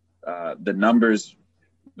half. The numbers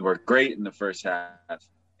were great in the first half.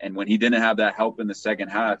 And when he didn't have that help in the second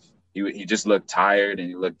half, he just looked tired and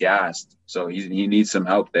he looked gassed. So he needs some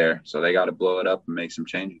help there. So they got to blow it up and make some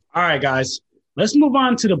changes. All right, guys, let's move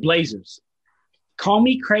on to the Blazers. Call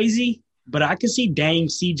me crazy, but I can see Dame,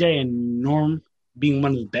 CJ, and Norm being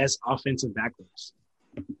one of the best offensive backcourts.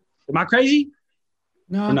 Am I crazy?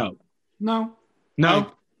 No. Or no. No.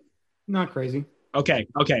 No? Not crazy. Okay.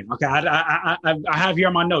 I have here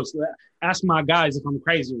on my notes. Ask my guys if I'm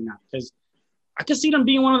crazy or not, because I can see them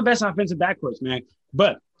being one of the best offensive backcourts, man.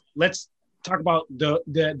 But let's talk about the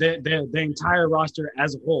entire roster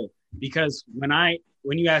as a whole, because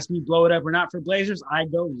when you ask me blow it up or not for Blazers, I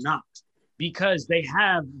go not, because they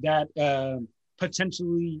have that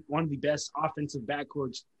potentially one of the best offensive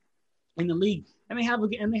backcourts in the league, and they have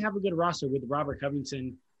a good roster with Robert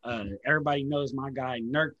Covington. Everybody knows my guy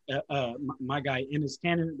my guy Enes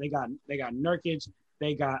Kanter. They got Nurkic.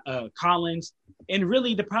 They got Collins. And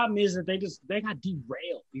really the problem is that they got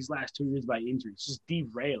derailed these last 2 years by injuries. Just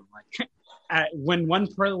derailed. Like when one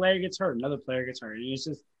player gets hurt, another player gets hurt. And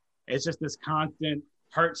it's just this constant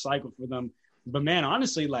hurt cycle for them. But man,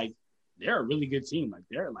 honestly, like they're a really good team. Like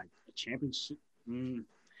they're like a championship.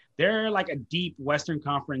 They're like a deep Western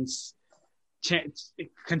Conference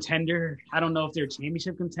contender. I don't know if they're a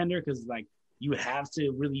championship contender, because like you would have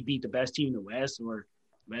to really beat the best team in the West or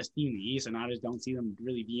best team in the East, and I just don't see them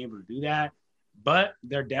really being able to do that. But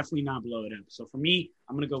they're definitely not blow it up. So for me,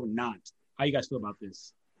 I'm gonna go with not. How you guys feel about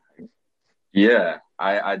this? Yeah,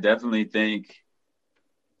 I definitely think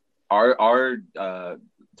our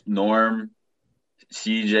Norm,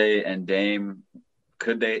 CJ, and Dame,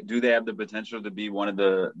 do they have the potential to be one of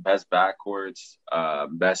the best backcourts,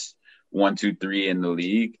 best 1, 2, 3 in the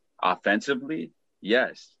league offensively?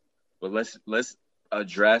 Yes, but let's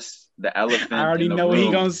address the elephant. I already in the know what he's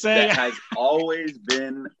room gonna say. that has always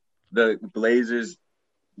been the Blazers'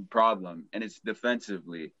 problem, and it's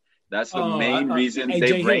defensively. That's the main reason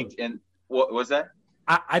they break. And what was that?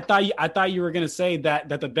 I thought you were gonna say that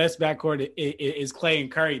the best backcourt is Clay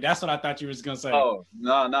and Curry. That's what I thought you were gonna say. Oh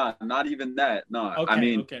no, not even that. No, okay, I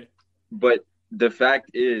mean, okay. But the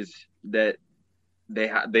fact is that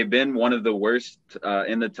they've been one of the worst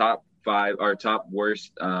in the top 5 or top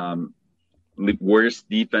worst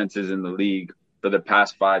defenses in the league for the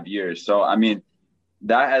past 5 years. So I mean,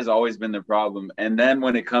 that has always been the problem. And then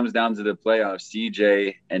when it comes down to the playoffs,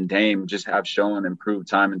 CJ and Dame just have shown and proved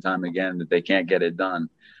time and time again that they can't get it done.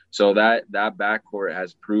 So that backcourt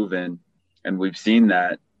has proven, and we've seen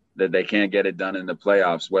that they can't get it done in the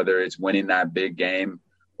playoffs, whether it's winning that big game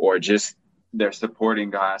or just their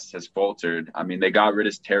supporting cast has faltered. I mean, they got rid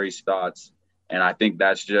of Terry Stotts, and I think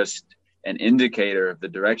that's just an indicator of the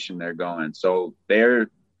direction they're going. So they're,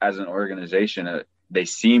 as an organization, they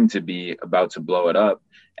seem to be about to blow it up.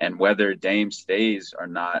 And whether Dame stays or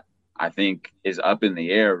not, I think is up in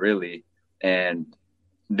the air, really. And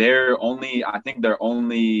their only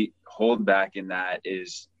holdback in that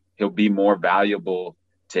is he'll be more valuable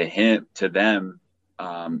to them,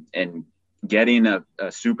 and getting a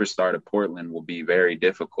superstar to Portland will be very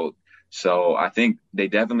difficult. So I think they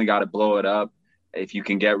definitely got to blow it up. If you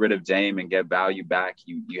can get rid of Dame and get value back,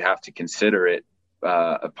 you have to consider it.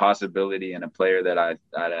 A possibility, and a player that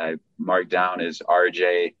I marked down is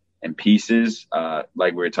RJ and pieces.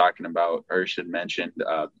 Like we were talking about, Hirsch had mentioned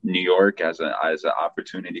New York as an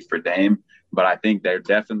opportunity for Dame, but I think they're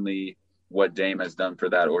definitely what Dame has done for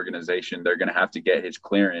that organization. They're going to have to get his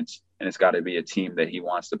clearance, and it's got to be a team that he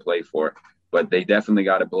wants to play for. But they definitely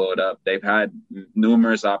got to blow it up. They've had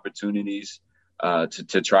numerous opportunities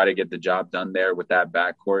to try to get the job done there with that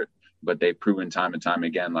backcourt, but they've proven time and time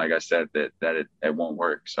again, like I said, that it won't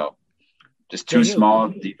work. So just too small,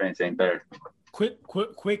 defense ain't there. Quick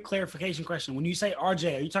clarification question. When you say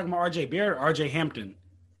RJ, are you talking about RJ Barrett or RJ Hampton?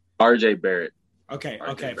 RJ Barrett. Okay,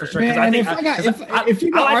 Barrett. for sure. Man, if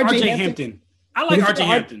you got RJ Hampton, I like RJ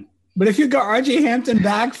Hampton. But if you got RJ Hampton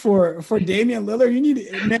back for Damian Lillard, you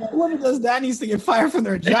need, man, whoever does that needs to get fired from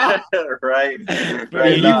their job. Right. You're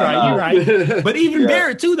right. But even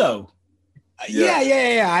Barrett too, though.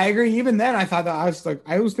 Yeah. I agree. Even then, I thought that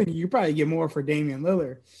I was thinking you probably get more for Damian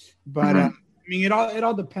Lillard, but I mean, it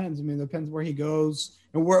all depends. I mean, it depends where he goes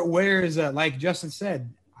and where is like Justin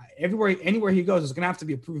said, anywhere he goes, it's gonna have to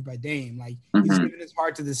be approved by Dame. Like he's given his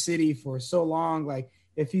heart to the city for so long. Like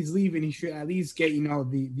if he's leaving, he should at least get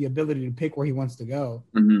the ability to pick where he wants to go.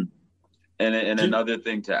 Mm-hmm. And another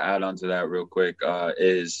thing to add on to that real quick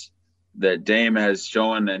is that Dame has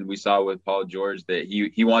shown, and we saw with Paul George, that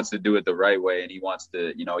he wants to do it the right way, and he wants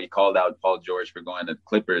to, he called out Paul George for going to the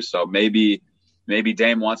Clippers. So maybe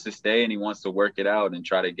Dame wants to stay and he wants to work it out and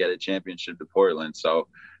try to get a championship to Portland. So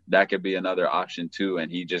that could be another option too.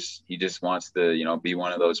 And he just wants to, be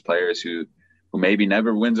one of those players who maybe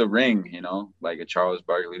never wins a ring, like a Charles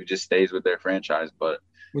Barkley who just stays with their franchise. But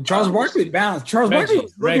with Charles Barkley balanced, Barkley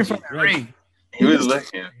was looking for that ring. He was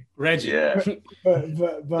looking. Reggie. Yeah.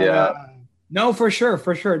 but no, for sure.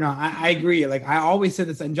 No, I agree. Like I always said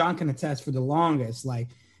this, and John can attest, for the longest, like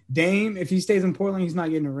Dame, if he stays in Portland, he's not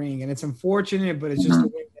getting a ring. And it's unfortunate, but it's just the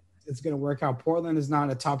way it's going to work out. Portland is not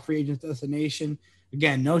a top free agent destination.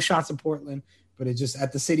 Again, no shots at Portland, but it's just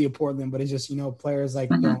at the city of Portland. But it's just, players like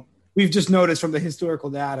don't. We've just noticed from the historical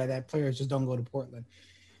data that players just don't go to Portland.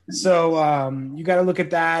 So you got to look at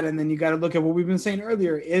that, and then you got to look at what we've been saying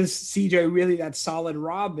earlier. Is CJ really that solid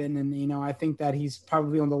Robin? And I think that he's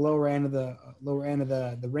probably on the lower end of the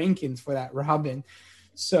rankings for that Robin.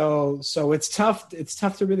 So it's tough. It's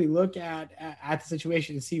tough to really look at the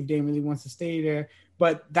situation and see if Dame really wants to stay there.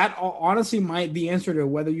 But that honestly might be the answer to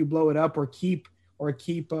whether you blow it up or keep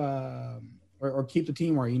the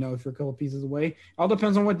team, or if you're a couple pieces away. It all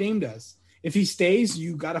depends on what Dame does. If he stays,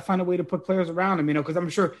 you got to find a way to put players around him, because I'm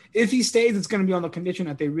sure if he stays, it's going to be on the condition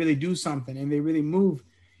that they really do something and they really move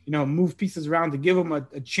pieces around to give him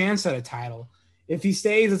a chance at a title. If he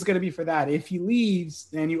stays, it's going to be for that. If he leaves,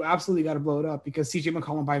 then you absolutely got to blow it up, because CJ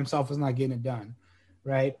McCollum by himself is not getting it done,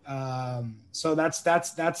 right? So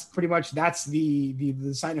that's pretty much the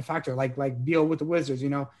deciding factor. Like Beal with the Wizards,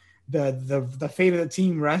 the fate of the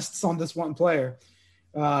team rests on this one player.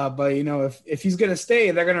 But if he's gonna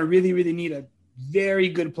stay, they're gonna really, really need a very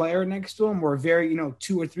good player next to him, or very,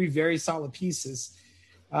 2 or 3 very solid pieces.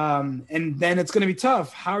 And then it's gonna be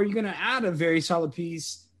tough. How are you gonna add a very solid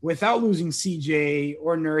piece without losing CJ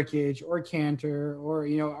or Nurkic or Cantor or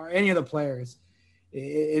any of the players?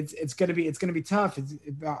 It's gonna be tough. It's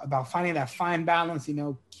about finding that fine balance.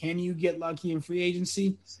 Can you get lucky in free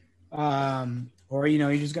agency? Or,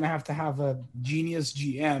 you're just going to have a genius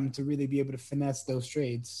GM to really be able to finesse those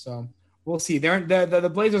trades. So we'll see.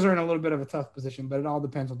 The Blazers are in a little bit of a tough position, but it all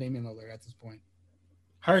depends on Damian Lillard at this point.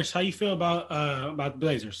 Hirsch, how you feel about the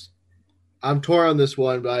Blazers? I'm torn on this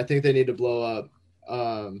one, but I think they need to blow up.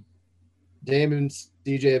 Dame and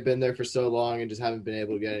CJ have been there for so long and just haven't been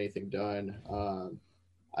able to get anything done.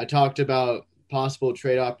 I talked about possible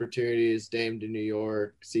trade opportunities, Dame to New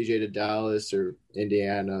York, CJ to Dallas or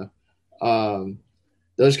Indiana.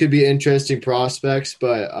 Those could be interesting prospects,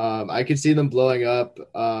 but I could see them blowing up.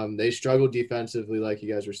 They struggle defensively, like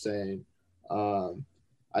you guys were saying.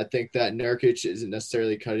 I think that Nurkic isn't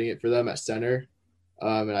necessarily cutting it for them at center,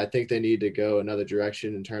 and I think they need to go another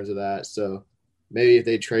direction in terms of that. So maybe if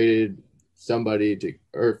they traded somebody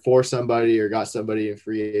for somebody or got somebody in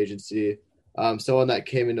free agency, someone that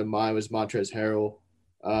came into mind was Montrezl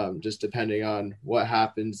Harrell. Just depending on what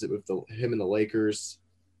happens with him and the Lakers.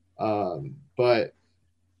 But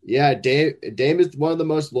yeah, Dame is one of the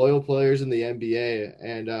most loyal players in the NBA,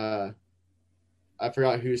 and I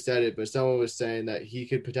forgot who said it, but someone was saying that he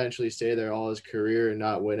could potentially stay there all his career and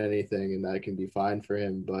not win anything, and that can be fine for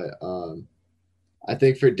him. But I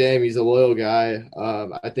think for Dame, he's a loyal guy.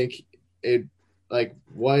 I think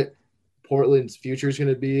what Portland's future is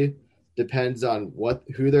going to be depends on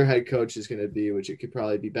who their head coach is going to be, which it could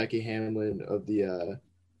probably be Becky Hamlin of the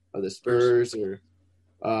Spurs or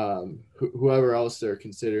whoever else they're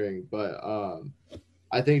considering. But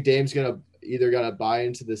I think Dame's gonna buy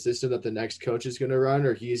into the system that the next coach is gonna run,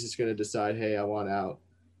 or he's just gonna decide, hey, I want out.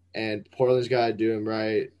 And Portland's gotta do him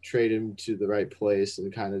right, trade him to the right place,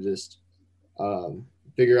 and kind of just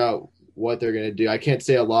figure out what they're gonna do. I can't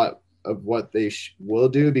say a lot of what they will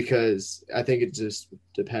do, because I think it just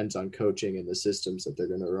depends on coaching and the systems that they're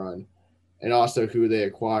gonna run, and also who they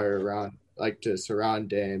acquire around, to surround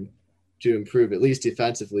Dame to improve at least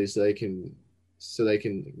defensively, so they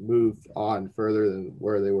can move on further than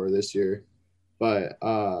where they were this year. But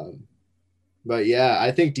yeah,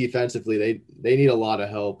 I think defensively they need a lot of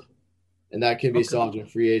help, and that can be solved in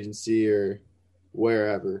free agency or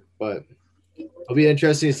wherever. But it'll be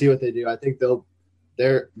interesting to see what they do. I think the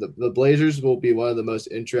Blazers will be one of the most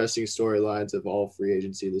interesting storylines of all free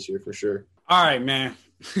agency this year for sure. All right, man.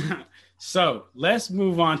 So let's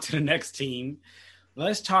move on to the next team.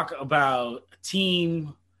 Let's talk about a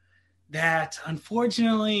team that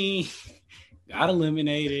unfortunately got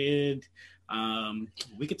eliminated.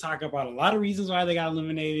 We could talk about a lot of reasons why they got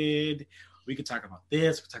eliminated. We could talk about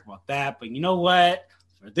this, we could talk about that. But you know what?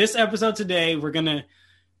 For this episode today, we're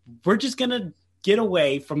just gonna get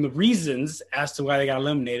away from the reasons as to why they got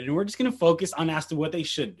eliminated, and we're just gonna focus on as to what they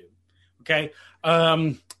should do. Okay,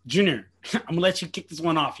 Junior, I'm gonna let you kick this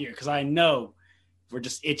one off here because I know we're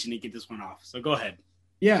just itching to get this one off. So go ahead.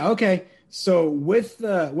 Yeah. Okay. So with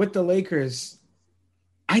the Lakers,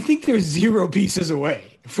 I think they're 0 pieces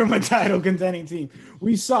away from a title contending team.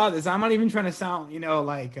 We saw this. I'm not even trying to sound,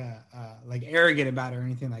 like arrogant about it or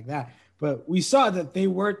anything like that. But we saw that they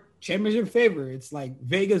were championship favorites, like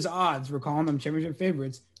Vegas odds. We're calling them championship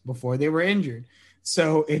favorites before they were injured.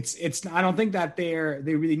 So it's. I don't think that they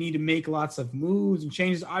really need to make lots of moves and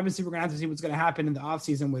changes. Obviously, we're gonna have to see what's gonna happen in the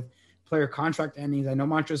offseason with player contract endings. I know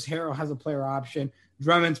Montrezl Harrell has a player option.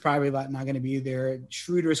 Drummond's probably not going to be there.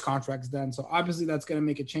 Schroeder's contract's done. So obviously that's going to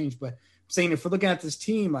make a change. But I'm saying if we're looking at this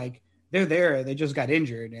team, like they're there, they just got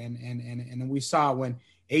injured. And we saw when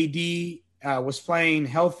AD was playing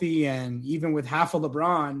healthy and even with half of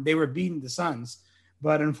LeBron, they were beating the Suns.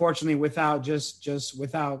 But unfortunately, without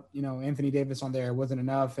without, Anthony Davis on there, it wasn't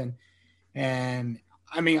enough. And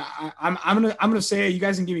I mean, I'm gonna say it, you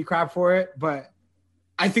guys can give me crap for it, but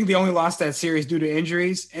I think they only lost that series due to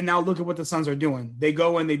injuries. And now look at what the Suns are doing. They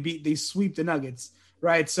go and they sweep the Nuggets,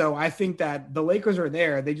 right? So I think that the Lakers are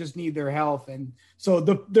there. They just need their health. And so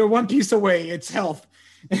they're one piece away. It's health.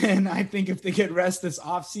 And I think if they get rest this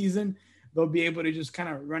offseason, they'll be able to just kind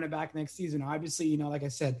of run it back next season. Obviously, like I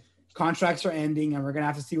said, contracts are ending and we're going to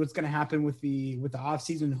have to see what's going to happen with the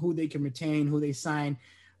offseason, who they can retain, who they sign.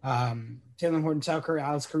 Taylor Horton-Tucker,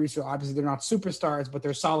 Alex Caruso, obviously they're not superstars, but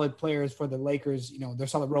they're solid players for the Lakers. They're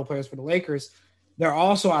solid role players for the Lakers. They're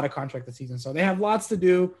also out of contract this season. So they have lots to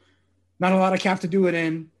do, not a lot of cap to do it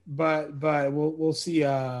in, but we'll see.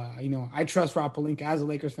 I trust Rob Pelinka as a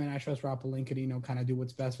Lakers fan. I trust Rob Pelinka to, kind of do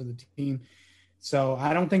what's best for the team. So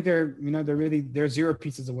I don't think they're zero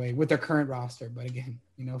pieces away with their current roster. But again,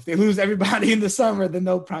 if they lose everybody in the summer, then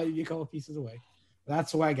they'll probably be a couple pieces away.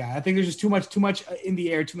 That's what I got. I think there's just too much in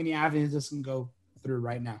the air, too many avenues this can go through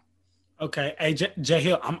right now. Okay, hey Jay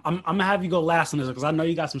Hill, I'm gonna have you go last on this because I know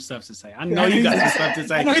you got some stuff to say. I know you got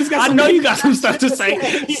some stuff to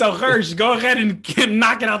say. So Hirsch, go ahead and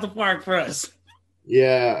knock it out the park for us.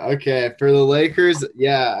 Yeah. Okay. For the Lakers,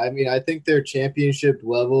 yeah. I mean, I think they're championship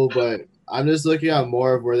level, but I'm just looking at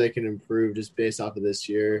more of where they can improve just based off of this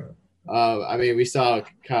year. I mean, we saw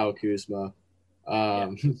Kyle Kuzma.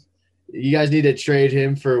 You guys need to trade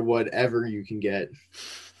him for whatever you can get.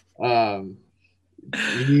 Shannon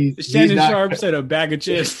Sharp said a bag of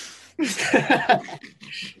chips.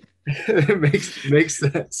 makes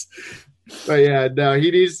sense. But yeah, no,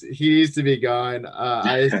 he needs to be gone.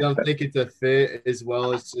 I just don't think it's a fit as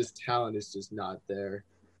well as just talent is just not there.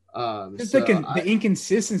 The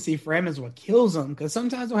inconsistency for him is what kills him, because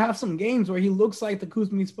sometimes we'll have some games where he looks like the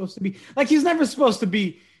Kuzma he's supposed to be. Like he's never supposed to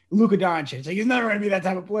be Luka Doncic. Like he's never going to be that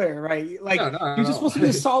type of player, right? Like he's just supposed to be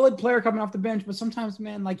a solid player coming off the bench, but sometimes,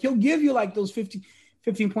 man, like he'll give you like those 15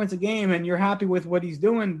 points a game and you're happy with what he's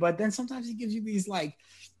doing, but then sometimes he gives you these like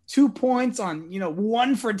 2 points on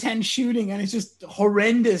 1 for 10 shooting, and it's just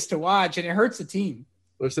horrendous to watch, and it hurts the team.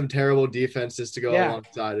 With some terrible defenses to go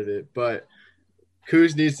alongside of it, but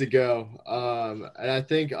Kuz needs to go. And I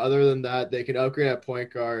think other than that, they can upgrade at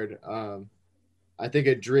point guard. I think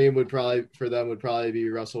a dream would probably be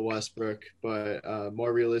Russell Westbrook, but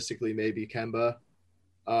more realistically, maybe Kemba.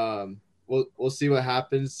 We'll see what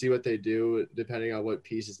happens, see what they do, depending on what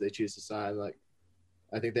pieces they choose to sign. Like,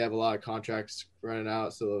 I think they have a lot of contracts running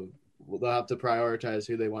out, so they'll have to prioritize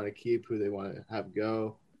who they want to keep, who they want to have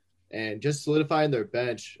go, and just solidifying their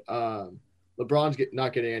bench. LeBron's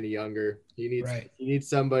not getting any younger. He needs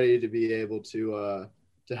somebody to be able to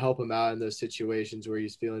help him out in those situations where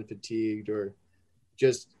he's feeling fatigued or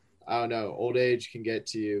just, I don't know, old age can get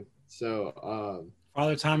to you. So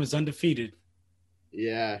Father Time is undefeated.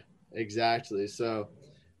 Yeah, exactly. So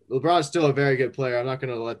LeBron's still a very good player. I'm not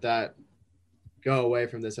going to let that go away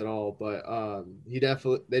from this at all. But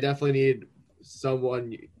they definitely need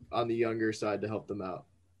someone on the younger side to help them out.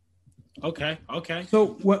 Okay. So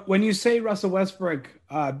when you say Russell Westbrook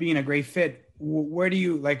being a great fit, where do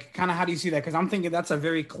you how do you see that? Because I'm thinking that's a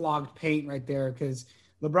very clogged paint right there, because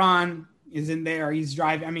LeBron is in there. He's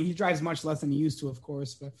driving. I mean, he drives much less than he used to, of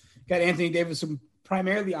course, but got Anthony Davis who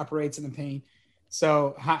primarily operates in the paint.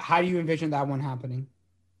 So how do you envision that one happening?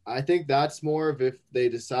 I think that's more of if they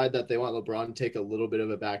decide that they want LeBron to take a little bit of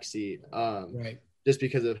a backseat. Right. Just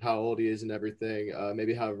because of how old he is and everything,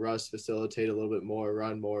 maybe have Russ facilitate a little bit more,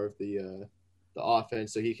 run more of the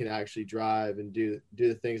offense, so he can actually drive and do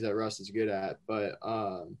the things that Russ is good at. But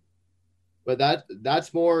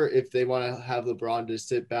that's more if they want to have LeBron just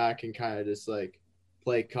sit back and kind of just like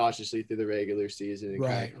play cautiously through the regular season and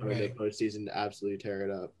kind of the postseason to absolutely tear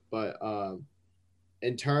it up. But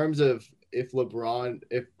in terms of if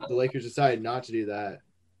the Lakers decide not to do that,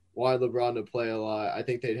 wanted LeBron to play a lot, I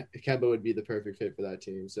think Kemba would be the perfect fit for that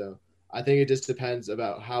team. So I think it just depends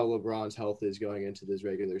about how LeBron's health is going into this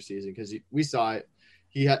regular season, because we saw it.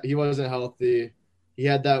 He wasn't healthy. He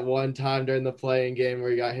had that one time during the playing game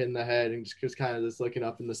where he got hit in the head and just kind of just looking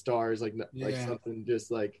up in the stars like something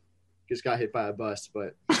just got hit by a bus.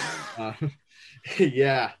 But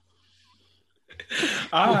yeah.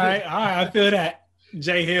 All right. I feel that.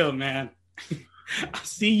 Jay Hill, man. I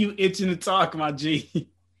see you itching to talk, my G.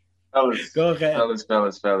 Fellas, go ahead.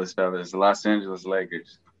 Fellas. Los Angeles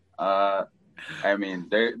Lakers. I mean,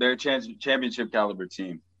 they're a championship caliber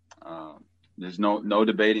team. There's no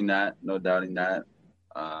debating that, no doubting that.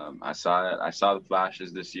 I saw it. I saw the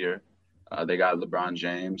flashes this year. They got LeBron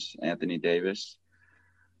James, Anthony Davis.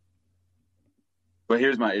 But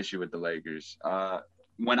here's my issue with the Lakers.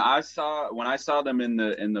 When I saw them in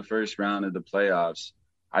the first round of the playoffs,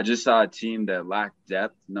 I just saw a team that lacked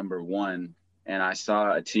depth, number one, and I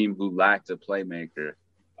saw a team who lacked a playmaker.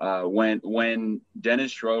 When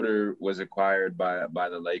Dennis Schroeder was acquired by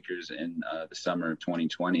the Lakers in the summer of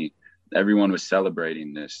 2020, everyone was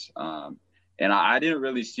celebrating this. And I didn't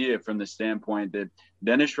really see it from the standpoint that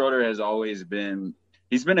Dennis Schroeder has always been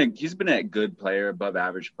he's been a good player, above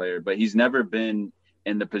average player, but he's never been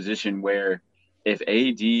in the position where if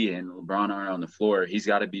AD and LeBron are on the floor, he's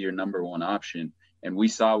got to be your number one option. And we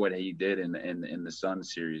saw what he did in the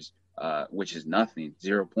Suns series, which is nothing,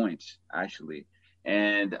 0 points actually.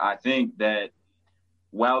 And I think that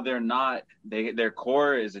while their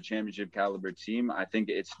core is a championship caliber team, I think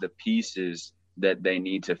it's the pieces that they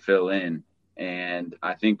need to fill in. And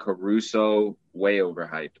I think Caruso, way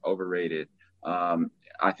overhyped, overrated.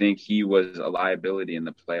 I think he was a liability in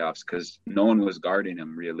the playoffs because no one was guarding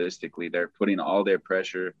him realistically. They're putting all their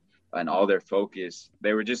pressure and all their focus.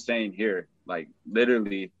 They were just saying here, like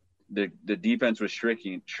literally the defense was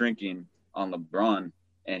shrinking on LeBron,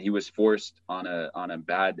 and he was forced on a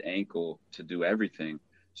bad ankle to do everything.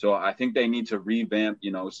 So I think they need to revamp,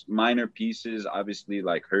 minor pieces, obviously,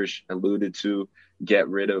 like Hirsch alluded to, get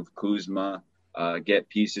rid of Kuzma, get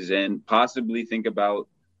pieces in, possibly think about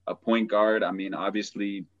a point guard. I mean,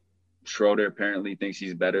 obviously, Schroeder apparently thinks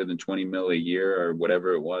he's better than 20 mil a year or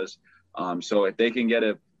whatever it was. So if they can get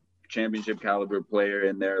a championship caliber player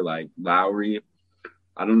in there like Lowry,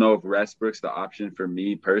 I don't know if Westbrook's the option for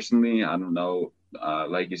me personally. I don't know.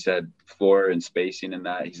 Like you said, floor and spacing and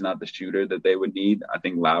that, he's not the shooter that they would need. I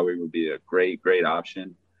think Lowry would be a great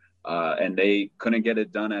option. And they couldn't get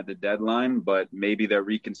it done at the deadline, but maybe they'll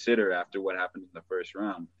reconsider after what happened in the first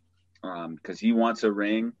round. Because he wants a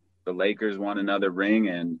ring. The Lakers want another ring,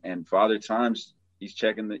 and Father Time's he's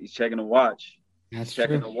checking the watch. That's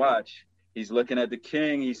true. The watch. He's looking at the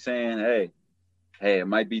king. He's saying, hey, it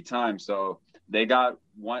might be time. So they got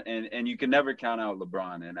one, and you can never count out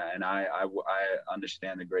LeBron, and I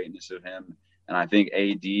understand the greatness of him, and I think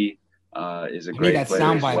AD is a great player.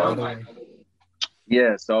 Soundbite, by the way.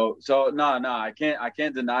 Yeah, so no, I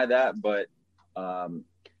can't deny that, but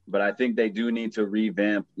I think they do need to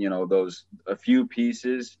revamp, those a few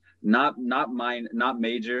pieces, not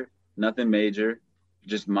major, nothing major,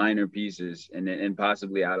 just minor pieces, and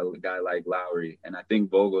possibly add a guy like Lowry. And I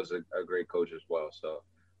think Vogel's a great coach as well.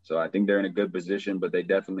 So I think they're in a good position, but they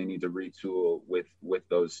definitely need to retool with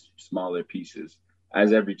those smaller pieces,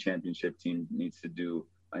 as every championship team needs to do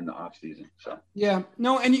in the off season. So yeah,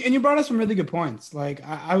 no, and you brought us some really good points. Like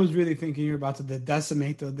I was really thinking you were about to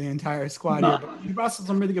decimate the entire squad here, but you brought us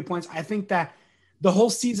some really good points. I think that the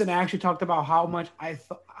whole season I actually talked about how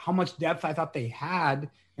much depth I thought they had,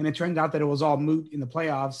 and it turned out that it was all moot in the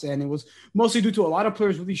playoffs, and it was mostly due to a lot of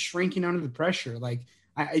players really shrinking under the pressure. Like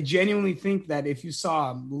I genuinely think that if you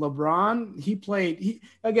saw LeBron, he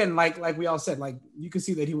again, like we all said, like you could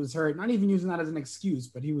see that he was hurt. Not even using that as an excuse,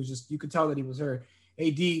 but he was you could tell that he was hurt.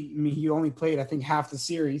 AD, I mean, he only played, I think, half the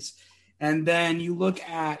series. And then you look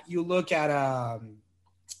at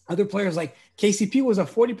other players like KCP was a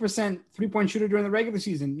 40% three-point shooter during the regular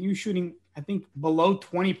season. You shooting, I think, below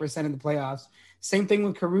 20% in the playoffs. Same thing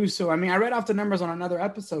with Caruso. I mean, I read off the numbers on another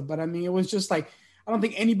episode, but I mean, it was just like, I don't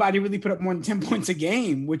think anybody really put up more than 10 points a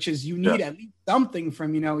game, which is you need at least something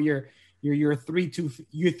from, your 3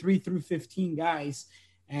 through 15 guys.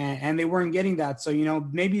 And they weren't getting that. So,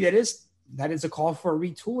 maybe that is a call for a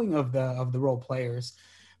retooling of the role players.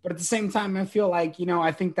 But at the same time, I feel like,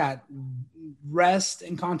 I think that rest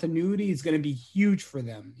and continuity is going to be huge for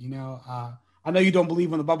them. I know you don't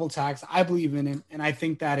believe in the bubble tax. I believe in it. And I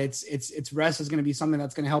think that it's rest is going to be something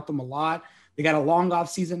that's going to help them a lot. They got a long off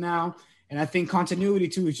season now. And I think continuity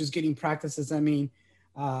too is just getting practices. I mean,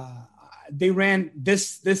 they ran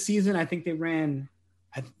this season. I think they ran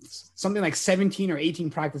something like 17 or 18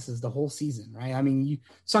 practices the whole season, right? I mean,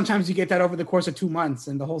 sometimes you get that over the course of 2 months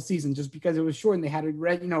and the whole season just because it was short and they had to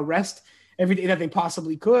rest every day that they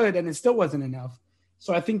possibly could, and it still wasn't enough.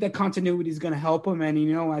 So I think that continuity is going to help them. And,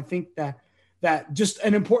 I think that just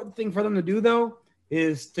an important thing for them to do, though,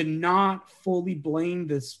 is to not fully blame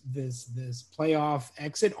this playoff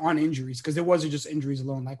exit on injuries, because it wasn't just injuries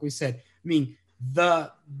alone. Like we said, I mean,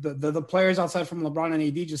 the players outside from LeBron and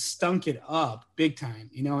AD just stunk it up big time,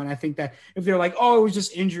 and I think that if they're like, oh, it was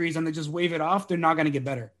just injuries and they just wave it off, they're not going to get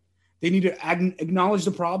better. they need to acknowledge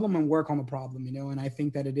the problem and work on the problem, you know. And I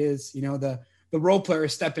think that it is, you know, the role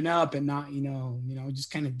players stepping up and not, you know,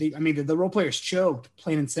 just kind of, the role players choked,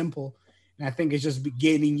 plain and simple. And I think it's just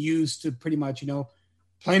getting used to pretty much, you know,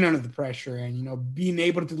 playing under the pressure and, you know, being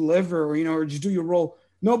able to deliver or, you know, or just do your role.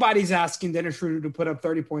 Nobody's asking Dennis Schroeder to put up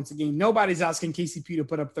 30 points a game. Nobody's asking KCP to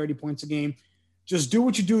put up 30 points a game. Just do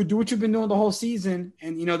what you do what you've been doing the whole season.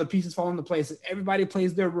 And, you know, the pieces fall into place. Everybody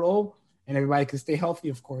plays their role and everybody can stay healthy,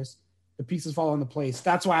 of course. The pieces fall into place.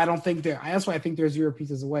 That's why I think they're 0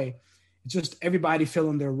 pieces away. It's just everybody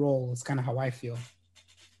filling their role. It's kind of how I feel.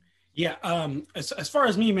 Yeah. As far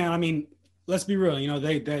as me, man, I mean, let's be real. You know,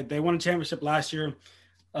 they won a championship last year.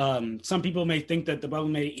 Some people may think that the bubble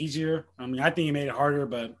made it easier. I mean, I think it made it harder,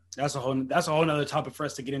 but that's a whole nother topic for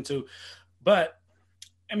us to get into. But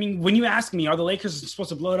I mean, when you ask me, are the Lakers supposed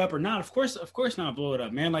to blow it up or not? Of course not blow it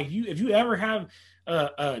up, man. Like if you ever have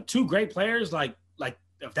two great players like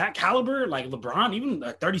of that caliber, like LeBron, even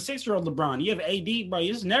a 36-year-old LeBron, you have AD, bro.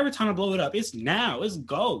 It's never time to blow it up. It's now. It's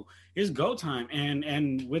go time.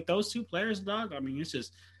 And with those two players, dog, I mean, it's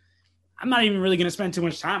just. I'm not even really gonna spend too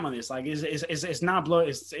much time on this. Like, it's not blow.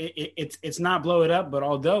 It's not blow it up. But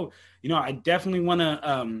although, you know, I definitely want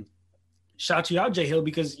to shout you out, Jay Hill,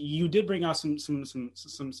 because you did bring out some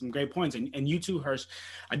great points, and you too, Hirsch.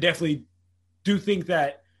 I definitely do think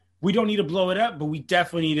that we don't need to blow it up, but we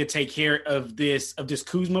definitely need to take care of this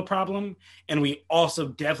Kuzma problem, and we also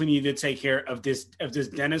definitely need to take care of this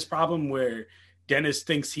Dennis problem, where Dennis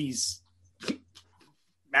thinks he's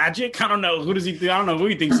Magic. I don't know who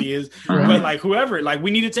he thinks he is, right. But like whoever, like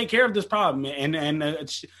we need to take care of this problem, and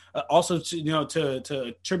also to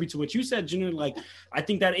attribute to what you said, Junior. Like I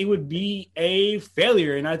think that it would be a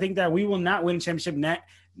failure, and I think that we will not win a championship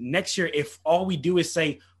next year if all we do is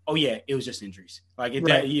say, "Oh yeah, it was just injuries." Like if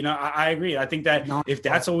right. that, I agree. I think that if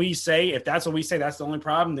that's what we say, that's the only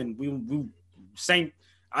problem, then we same.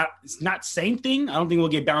 It's not same thing. I don't think we'll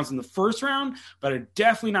get bounced in the first round, but are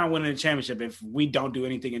definitely not winning a championship if we don't do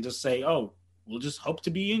anything and just say, "Oh, we'll just hope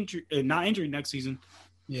to be not injured next season."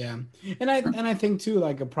 Yeah, and I think too,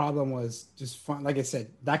 like a problem was just fun. Like I said,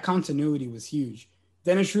 that continuity was huge.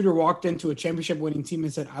 Dennis Schroeder walked into a championship-winning team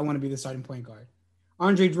and said, "I want to be the starting point guard."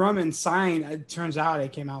 Andre Drummond signed. It turns out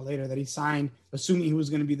it came out later that he signed assuming he was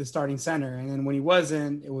going to be the starting center, and then when he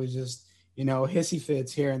wasn't, it was just hissy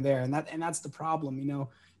fits here and there, and that's the problem.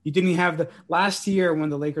 You didn't have the last year when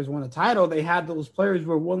the Lakers won the title, they had those players who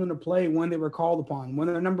were willing to play when they were called upon. When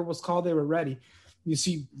their number was called, they were ready. You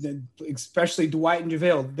see, especially Dwight and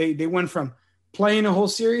JaVale, they went from playing a whole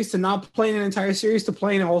series to not playing an entire series to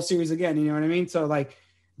playing a whole series again. You know what I mean? So like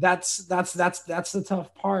that's the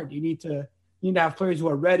tough part. You need to have players who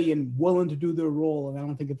are ready and willing to do their role, and I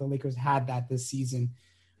don't think that the Lakers had that this season.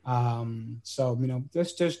 So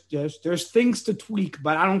there's things to tweak,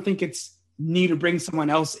 but I don't think it's need to bring someone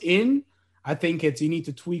else in. I think you need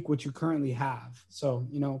to tweak what you currently have. So,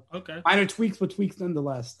 okay, minor tweaks, but tweaks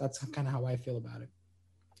nonetheless. That's kind of how I feel about it.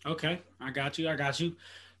 Okay, I got you.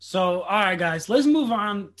 So, all right, guys, let's move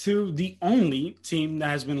on to the only team that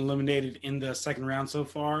has been eliminated in the second round so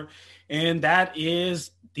far, and that is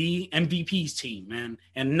the MVP's team, man.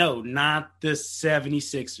 And no, not the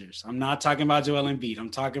 76ers. I'm not talking about Joel Embiid. I'm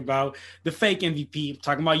talking about the fake MVP. I'm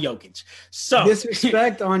talking about Jokic. So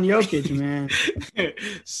disrespect on Jokic, man.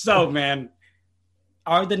 So, man,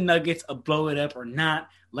 are the Nuggets a blow it up or not?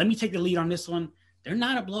 Let me take the lead on this one. They're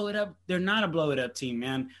not a blow it up. They're not a blow it up team,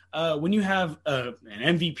 man. When you have an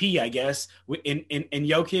MVP, I guess, in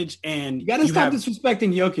Jokic, and you got to stop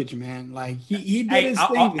disrespecting Jokic, man. Like he did his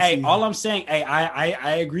thing. All I'm saying,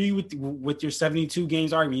 I agree with your 72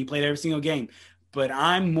 games argument. You played every single game, but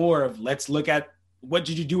I'm more of let's look at what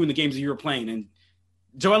did you do in the games that you were playing. And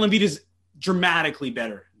Joel Embiid is dramatically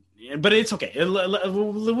better, but it's okay.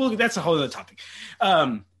 That's a whole other topic.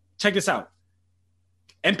 Check this out: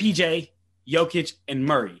 MPJ, Jokic, and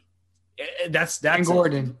Murray. That's and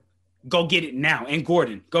Gordon. Go get it now. And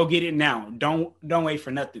Gordon, go get it now. Don't wait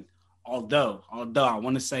for nothing. Although I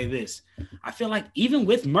want to say this. I feel like even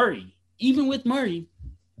with Murray,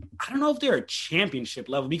 I don't know if they're a championship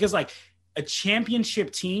level, because like a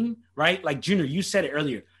championship team, right? Like Junior, you said it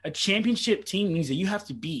earlier. A championship team means that you have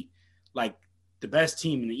to beat like the best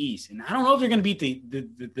team in the East. And I don't know if they're going to beat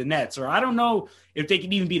the Nets, or I don't know if they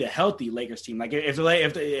can even beat a healthy Lakers team. Like if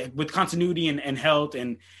with continuity and health,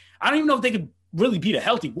 and I don't even know if they could really beat a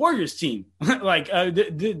healthy Warriors team. Like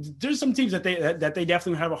there's some teams that they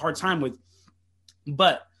definitely have a hard time with,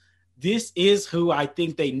 but this is who I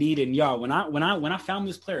think they need. And y'all, when I found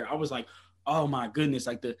this player, I was like, oh my goodness,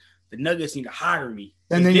 like the Nuggets need to hire me.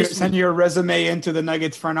 And then you send your resume into the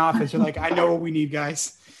Nuggets front office. You're like, I know what we need,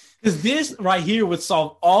 guys. Because this right here would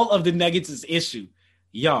solve all of the Nuggets' issue.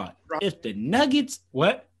 Y'all, if the Nuggets,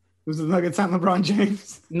 what? Was the Nuggets on LeBron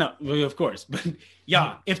James? No, well, of course. But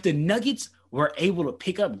y'all, if the Nuggets were able to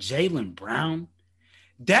pick up Jaylen Brown,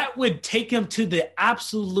 that would take him to the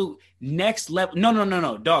absolute next level.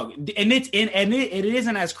 No, dog. And it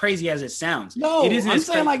isn't as crazy as it sounds. No, it isn't. I'm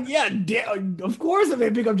saying like, yeah, of course, if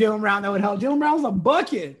they pick up Jaylen Brown, that would help. Jaylen Brown's a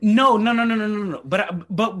bucket. No.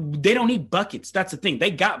 But they don't need buckets. That's the thing.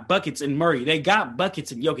 They got buckets in Murray. They got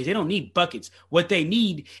buckets in Jokic. They don't need buckets. What they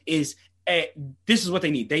need is this is what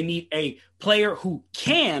they need. They need a player who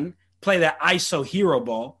can play that ISO hero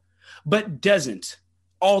ball, but doesn't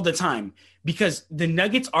all the time, because the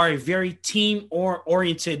Nuggets are a very team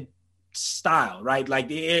oriented style, right? Like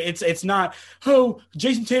it's not, oh,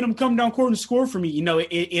 Jason Tatum come down court and score for me. You know,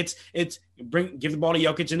 it's give the ball to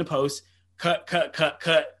Jokic in the post,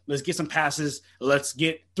 cut. Let's get some passes. Let's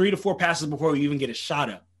get 3 to 4 passes before we even get a shot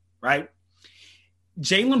up, right?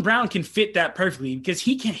 Jaylen Brown can fit that perfectly because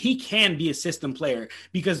he can be a system player,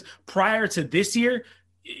 because prior to this year,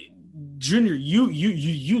 Junior,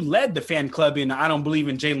 you led the fan club in I don't believe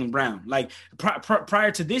in Jaylen Brown. Like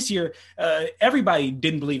prior to this year, everybody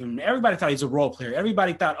didn't believe him. Everybody thought he's a role player.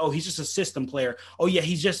 Everybody thought, oh, he's just a system player. Oh yeah,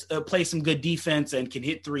 he's just plays some good defense and can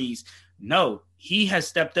hit threes. No, he has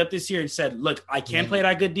stepped up this year and said, look, I can play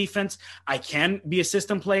that good defense. I can be a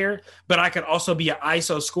system player, but I could also be an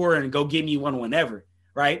ISO scorer and go get me one whenever.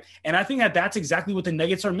 Right. And I think that's exactly what the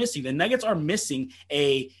Nuggets are missing. The Nuggets are missing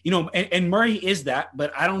and Murray is that,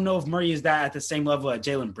 but I don't know if Murray is that at the same level that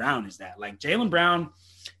Jaylen Brown is that. Like Jaylen Brown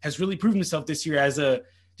has really proven himself this year as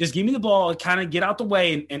just give me the ball, kind of get out the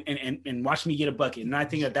way and watch me get a bucket. And I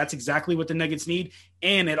think that's exactly what the Nuggets need.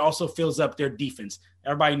 And it also fills up their defense.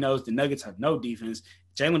 Everybody knows the Nuggets have no defense.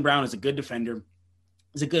 Jaylen Brown is a good defender.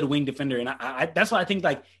 He's a good wing defender. And I that's why I think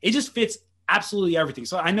like it just fits absolutely everything.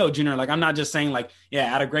 So I know, Junior, like I'm not just saying like,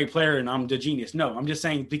 yeah, add a great player and I'm the genius. No, I'm just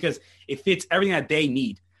saying because it fits everything that they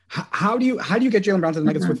need. How do you get Jaylen Brown to the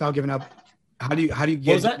Nuggets without giving up? How do you get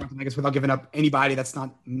Jaylen Brown to the Nuggets without giving up anybody that's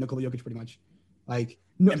not Nikola Jokic? Pretty much, like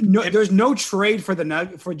no, there's no trade for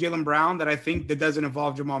Jaylen Brown that I think that doesn't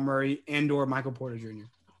involve Jamal Murray and/or Michael Porter Jr.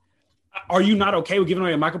 Are you not okay with giving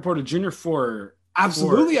away a Michael Porter Jr. for?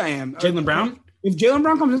 Absolutely, I am. Jaylen Brown. If Jaylen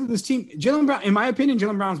Brown comes into this team, Jaylen Brown, in my opinion,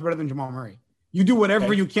 Jaylen Brown's better than Jamal Murray. You do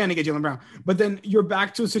whatever you can to get Jaylen Brown. But then you're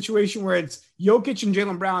back to a situation where it's Jokic and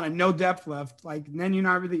Jaylen Brown and no depth left. Like, then you're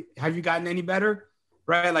not really – have you gotten any better?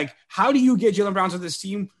 Right? Like, how do you get Jaylen Brown to this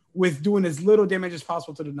team with doing as little damage as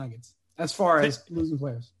possible to the Nuggets as far as losing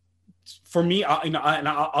players? For me,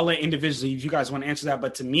 I'll let individually if you guys want to answer that.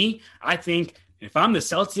 But to me, I think if I'm the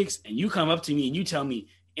Celtics and you come up to me and you tell me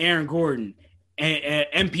Aaron Gordon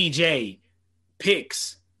and MPJ –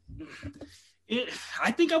 picks, I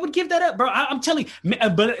think I would give that up, bro. I'm telling you,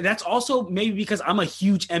 but that's also maybe because I'm a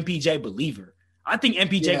huge MPJ believer. I think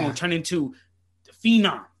MPJ will turn into the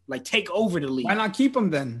phenom, like take over the league. Why not keep him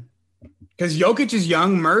then? Because Jokic is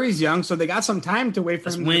young, Murray's young, so they got some time to wait for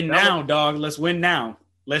him. Let's win now, dog. Let's win now.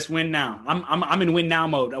 I'm in win now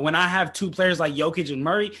mode. When I have two players like Jokic and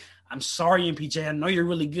Murray, I'm sorry, MPJ. I know you're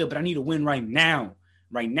really good, but I need to win right now,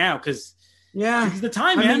 because it's the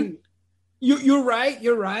time, man. You're right.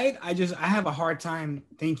 You're right. I have a hard time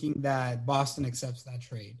thinking that Boston accepts that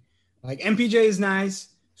trade. Like MPJ is nice.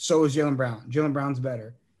 So is Jaylen Brown. Jaylen Brown's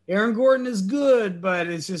better. Aaron Gordon is good, but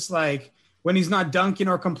it's just like when he's not dunking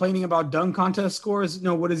or complaining about dunk contest scores.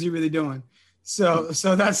 No, what is he really doing? So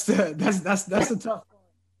that's the tough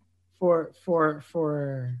part for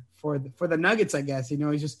the Nuggets, I guess.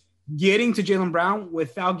 He's just getting to Jaylen Brown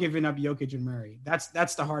without giving up Jokic and Murray.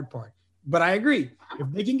 That's the hard part. But I agree.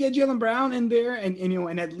 If they can get Jaylen Brown in there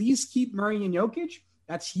and at least keep Murray and Jokic,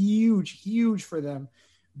 that's huge for them.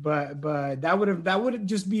 But that would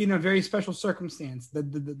just be in a very special circumstance.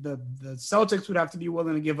 The Celtics would have to be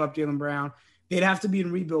willing to give up Jaylen Brown. They'd have to be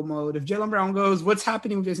in rebuild mode. If Jaylen Brown goes, what's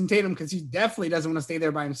happening with Jason Tatum? Because he definitely doesn't want to stay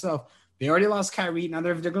there by himself. They already lost Kyrie. Now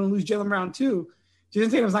they're going to lose Jaylen Brown too.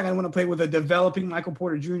 Jason Tatum's not going to want to play with a developing Michael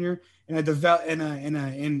Porter Jr.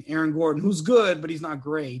 and Aaron Gordon, who's good, but he's not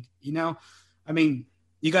great. I mean,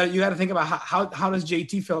 you got to think about how does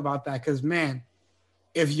JT feel about that? Because man,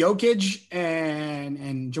 if Jokic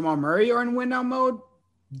and Jamal Murray are in win now mode,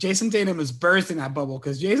 Jason Tatum is bursting that bubble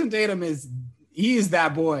because Jason Tatum is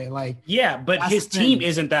that boy. Like but his team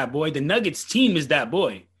isn't that boy. The Nuggets team is that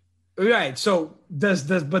boy. Right. So so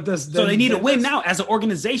they need to win now as an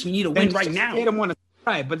organization. You need to win right now.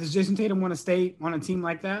 Right, but does Jason Tatum want to stay on a team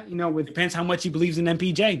like that? Depends how much he believes in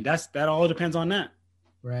MPJ. That all depends on that.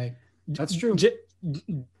 Right, that's true.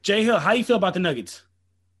 Jay Hill, how do you feel about the Nuggets?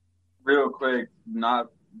 Real quick, not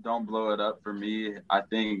don't blow it up for me. I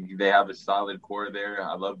think they have a solid core there.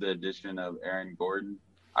 I love the addition of Aaron Gordon.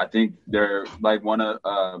 I think they're like one of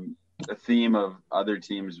a theme of other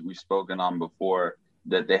teams we've spoken on before,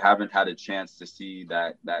 that they haven't had a chance to see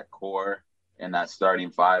that core and that starting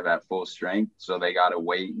five at full strength. So they got to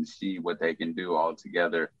wait and see what they can do all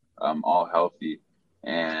together, all healthy.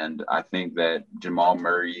 And I think that Jamal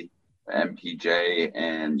Murray, MPJ,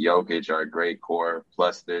 and Jokic are a great core,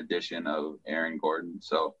 plus the addition of Aaron Gordon.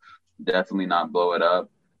 So definitely not blow it up.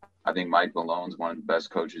 I think Mike Malone's one of the best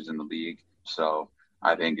coaches in the league. So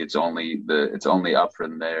I think it's only up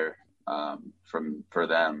from there for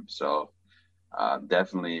them. So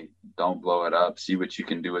definitely don't blow it up. See what you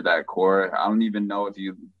can do with that core. I don't even know if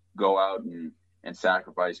you go out and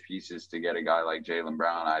sacrifice pieces to get a guy like Jaylen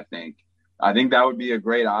Brown. I think that would be a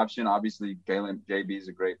great option. Obviously, JB is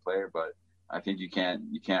a great player, but I think you can't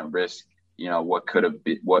risk, what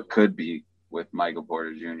could be with Michael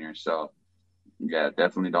Porter Jr. So yeah,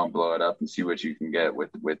 definitely don't blow it up and see what you can get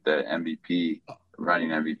with the MVP, running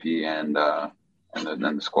MVP, and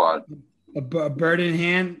then the squad. A bird in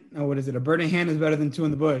hand. Oh, what is it? A bird in hand is better than two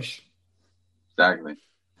in the bush. Exactly.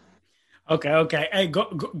 Okay. Hey,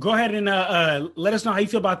 go ahead and let us know how you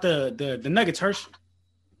feel about the Nuggets, Hirsch.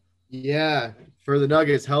 Yeah, for the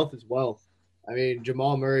Nuggets, health is wealth. I mean,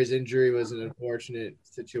 Jamal Murray's injury was an unfortunate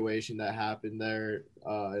situation that happened there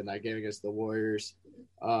in that game against the Warriors.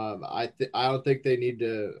 I don't think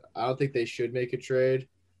they should make a trade.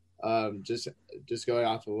 Just going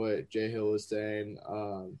off of what Jay Hill was saying,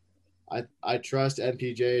 I trust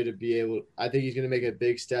MPJ to be able. I think he's going to make a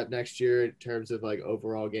big step next year in terms of like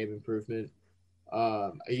overall game improvement.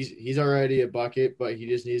 He's already a bucket, but he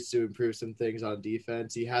just needs to improve some things on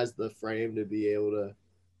defense. He has the frame to be able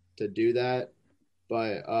to do that.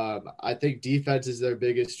 But I think defense is their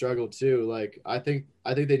biggest struggle too. Like I think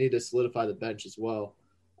they need to solidify the bench as well.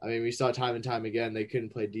 I mean, we saw time and time again they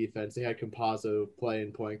couldn't play defense. They had Campazzo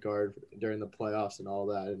playing point guard during the playoffs and all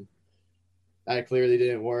that, and that clearly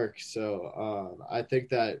didn't work. So I think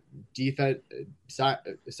that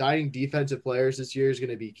signing defensive players this year is going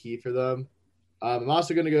to be key for them. I'm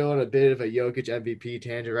also going to go on a bit of a Jokic MVP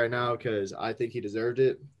tangent right now because I think he deserved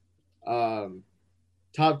it.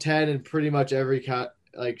 Top 10 in pretty much every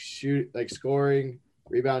scoring,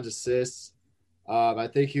 rebounds, assists. I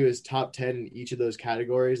think he was top 10 in each of those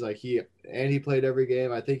categories. He played every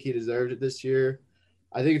game. I think he deserved it this year.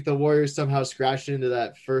 I think if the Warriors somehow scratched into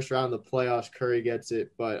that first round of the playoffs, Curry gets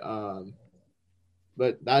it. But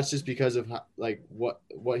that's just because of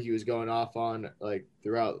what he was going off on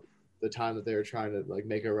throughout the time that they were trying to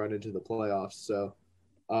make a run into the playoffs. So,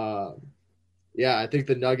 yeah, I think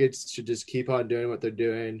the Nuggets should just keep on doing what they're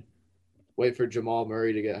doing. Wait for Jamal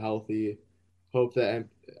Murray to get healthy. Hope that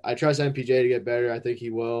I trust MPJ to get better. I think he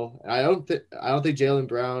will. I don't think Jaylen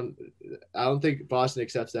Brown. I don't think Boston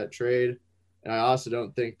accepts that trade, and I also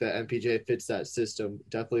don't think that MPJ fits that system.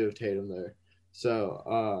 Definitely with Tatum there.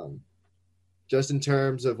 So, just in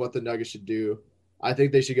terms of what the Nuggets should do, I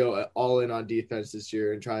think they should go all in on defense this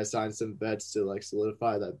year and try to sign some vets to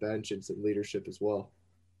solidify that bench and some leadership as well.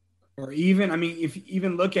 Or even, I mean, if you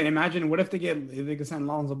even look at, imagine what if they can send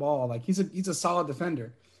Lonzo Ball? He's a solid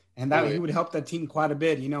defender, and that he would help that team quite a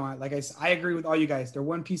bit. I agree with all you guys. They're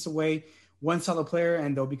one piece away, one solid player,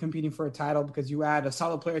 and they'll be competing for a title because you add a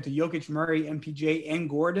solid player to Jokic, Murray, MPJ, and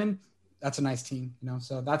Gordon. That's a nice team,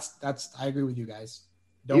 So that's I agree with you guys.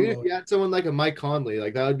 Even if you had someone like a Mike Conley,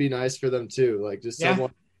 that would be nice for them too.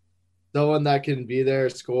 Someone that can be there,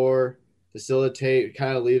 score, facilitate,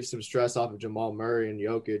 kind of leave some stress off of Jamal Murray and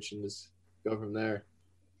Jokic, and just go from there.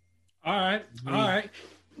 All right.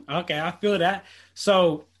 Okay, I feel that.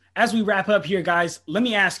 So as we wrap up here, guys, let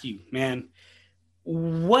me ask you, man,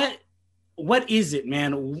 what is it,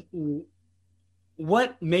 man?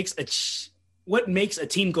 What makes a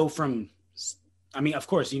team go from? I mean, of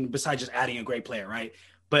course, besides just adding a great player, right?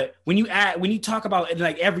 But when you talk about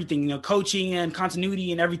everything, coaching and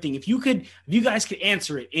continuity and everything, if you guys could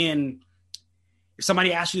answer it if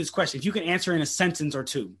somebody asked you this question, if you could answer in a sentence or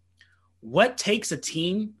two, what takes a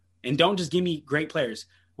team, and don't just give me great players,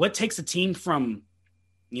 what takes a team from,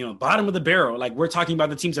 bottom of the barrel, we're talking about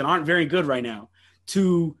the teams that aren't very good right now,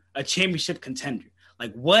 to a championship contender?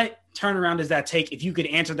 What turnaround does that take? If you could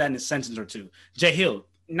answer that in a sentence or two, Jay Hill,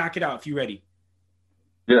 knock it out if you're ready.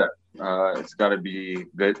 Yeah, it's got to be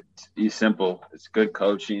good. Be simple. It's good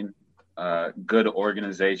coaching, good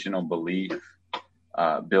organizational belief,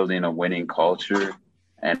 building a winning culture,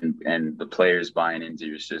 and the players buying into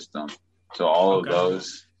your system. So all of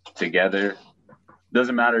those together,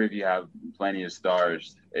 doesn't matter if you have plenty of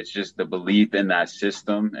stars. It's just the belief in that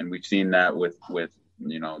system, and we've seen that with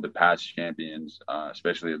the past champions,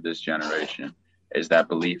 especially of this generation, is that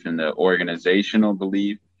belief in the organizational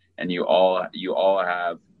belief, and you all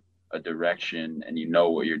have a direction, and you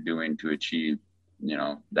know what you're doing to achieve,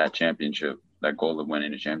 that championship, that goal of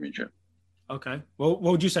winning a championship. Okay. Well,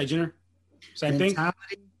 what would you say, Jenner? Same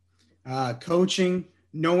mentality, thing? Coaching,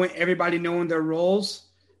 everybody knowing their roles,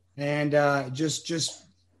 and just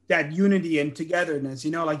that unity and togetherness.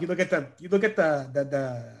 Like you look at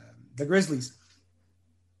the Grizzlies.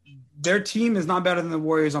 Their team is not better than the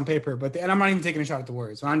Warriors on paper, and I'm not even taking a shot at the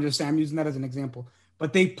Warriors. So I'm using that as an example.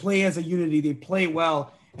 But they play as a unity. They play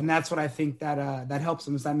well, and that's what I think that helps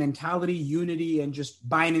them, is that mentality, unity, and just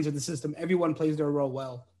buying into the system. Everyone plays their role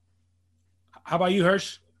well. How about you,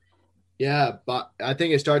 Hirsch? Yeah, but I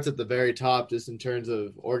think it starts at the very top, just in terms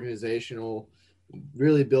of organizational,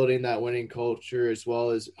 really building that winning culture, as well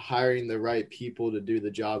as hiring the right people to do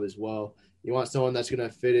the job as well. You want someone that's going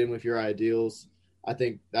to fit in with your ideals. I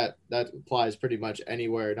think that applies pretty much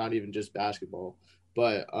anywhere, not even just basketball,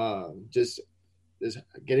 but just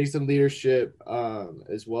getting some leadership,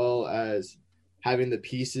 as well as having the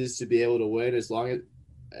pieces to be able to win, as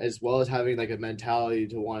well as having like a mentality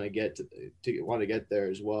to want to get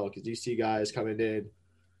there as well. Because you see guys coming in,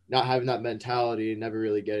 not having that mentality and never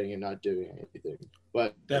really getting and not doing anything.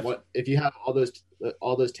 But if you have all those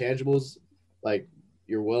tangibles, like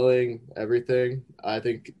you're willing, everything, I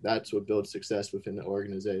think that's what builds success within the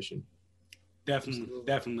organization.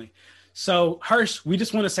 Definitely. So, Hirsch, we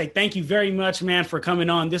just want to say thank you very much, man, for coming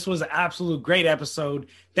on. This was an absolute great episode.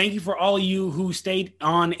 Thank you for all of you who stayed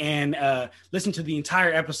on and listened to the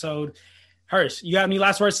entire episode. Hirsch, you have any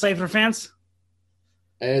last words to say for fans?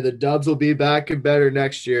 Hey, the Dubs will be back and better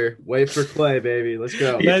next year. Wait for Clay, baby. Let's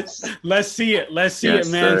go. Let's see it. Let's see it,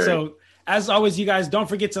 man. Sir. So, as always, you guys, don't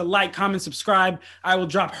forget to like, comment, subscribe. I will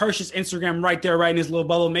drop Hirsch's Instagram right there, right in his little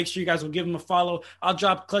bubble. Make sure you guys will give him a follow. I'll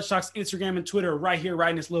drop Clutch Talk's Instagram and Twitter right here,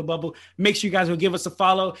 right in this little bubble. Make sure you guys will give us a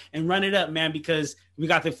follow and run it up, man, because we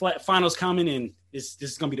got the finals coming, and this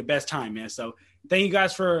is going to be the best time, man. So thank you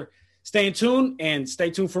guys for staying tuned, and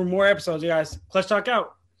stay tuned for more episodes, you guys. Clutch Talk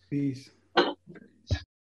out. Peace.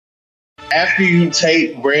 After you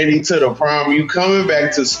take Brandy to the prom, you coming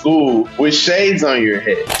back to school with shades on your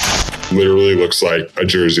head. Literally looks like a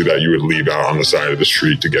jersey that you would leave out on the side of the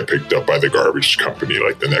street to get picked up by the garbage company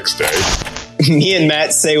like the next day. Me and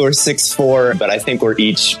Matt say we're 6'4", but I think we're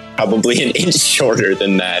each probably an inch shorter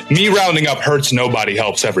than that. Me rounding up hurts nobody,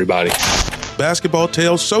 helps everybody. Basketball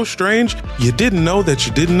tales so strange, you didn't know that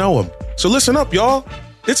you didn't know them. So listen up, y'all.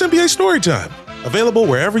 It's NBA Storytime, available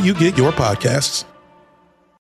wherever you get your podcasts.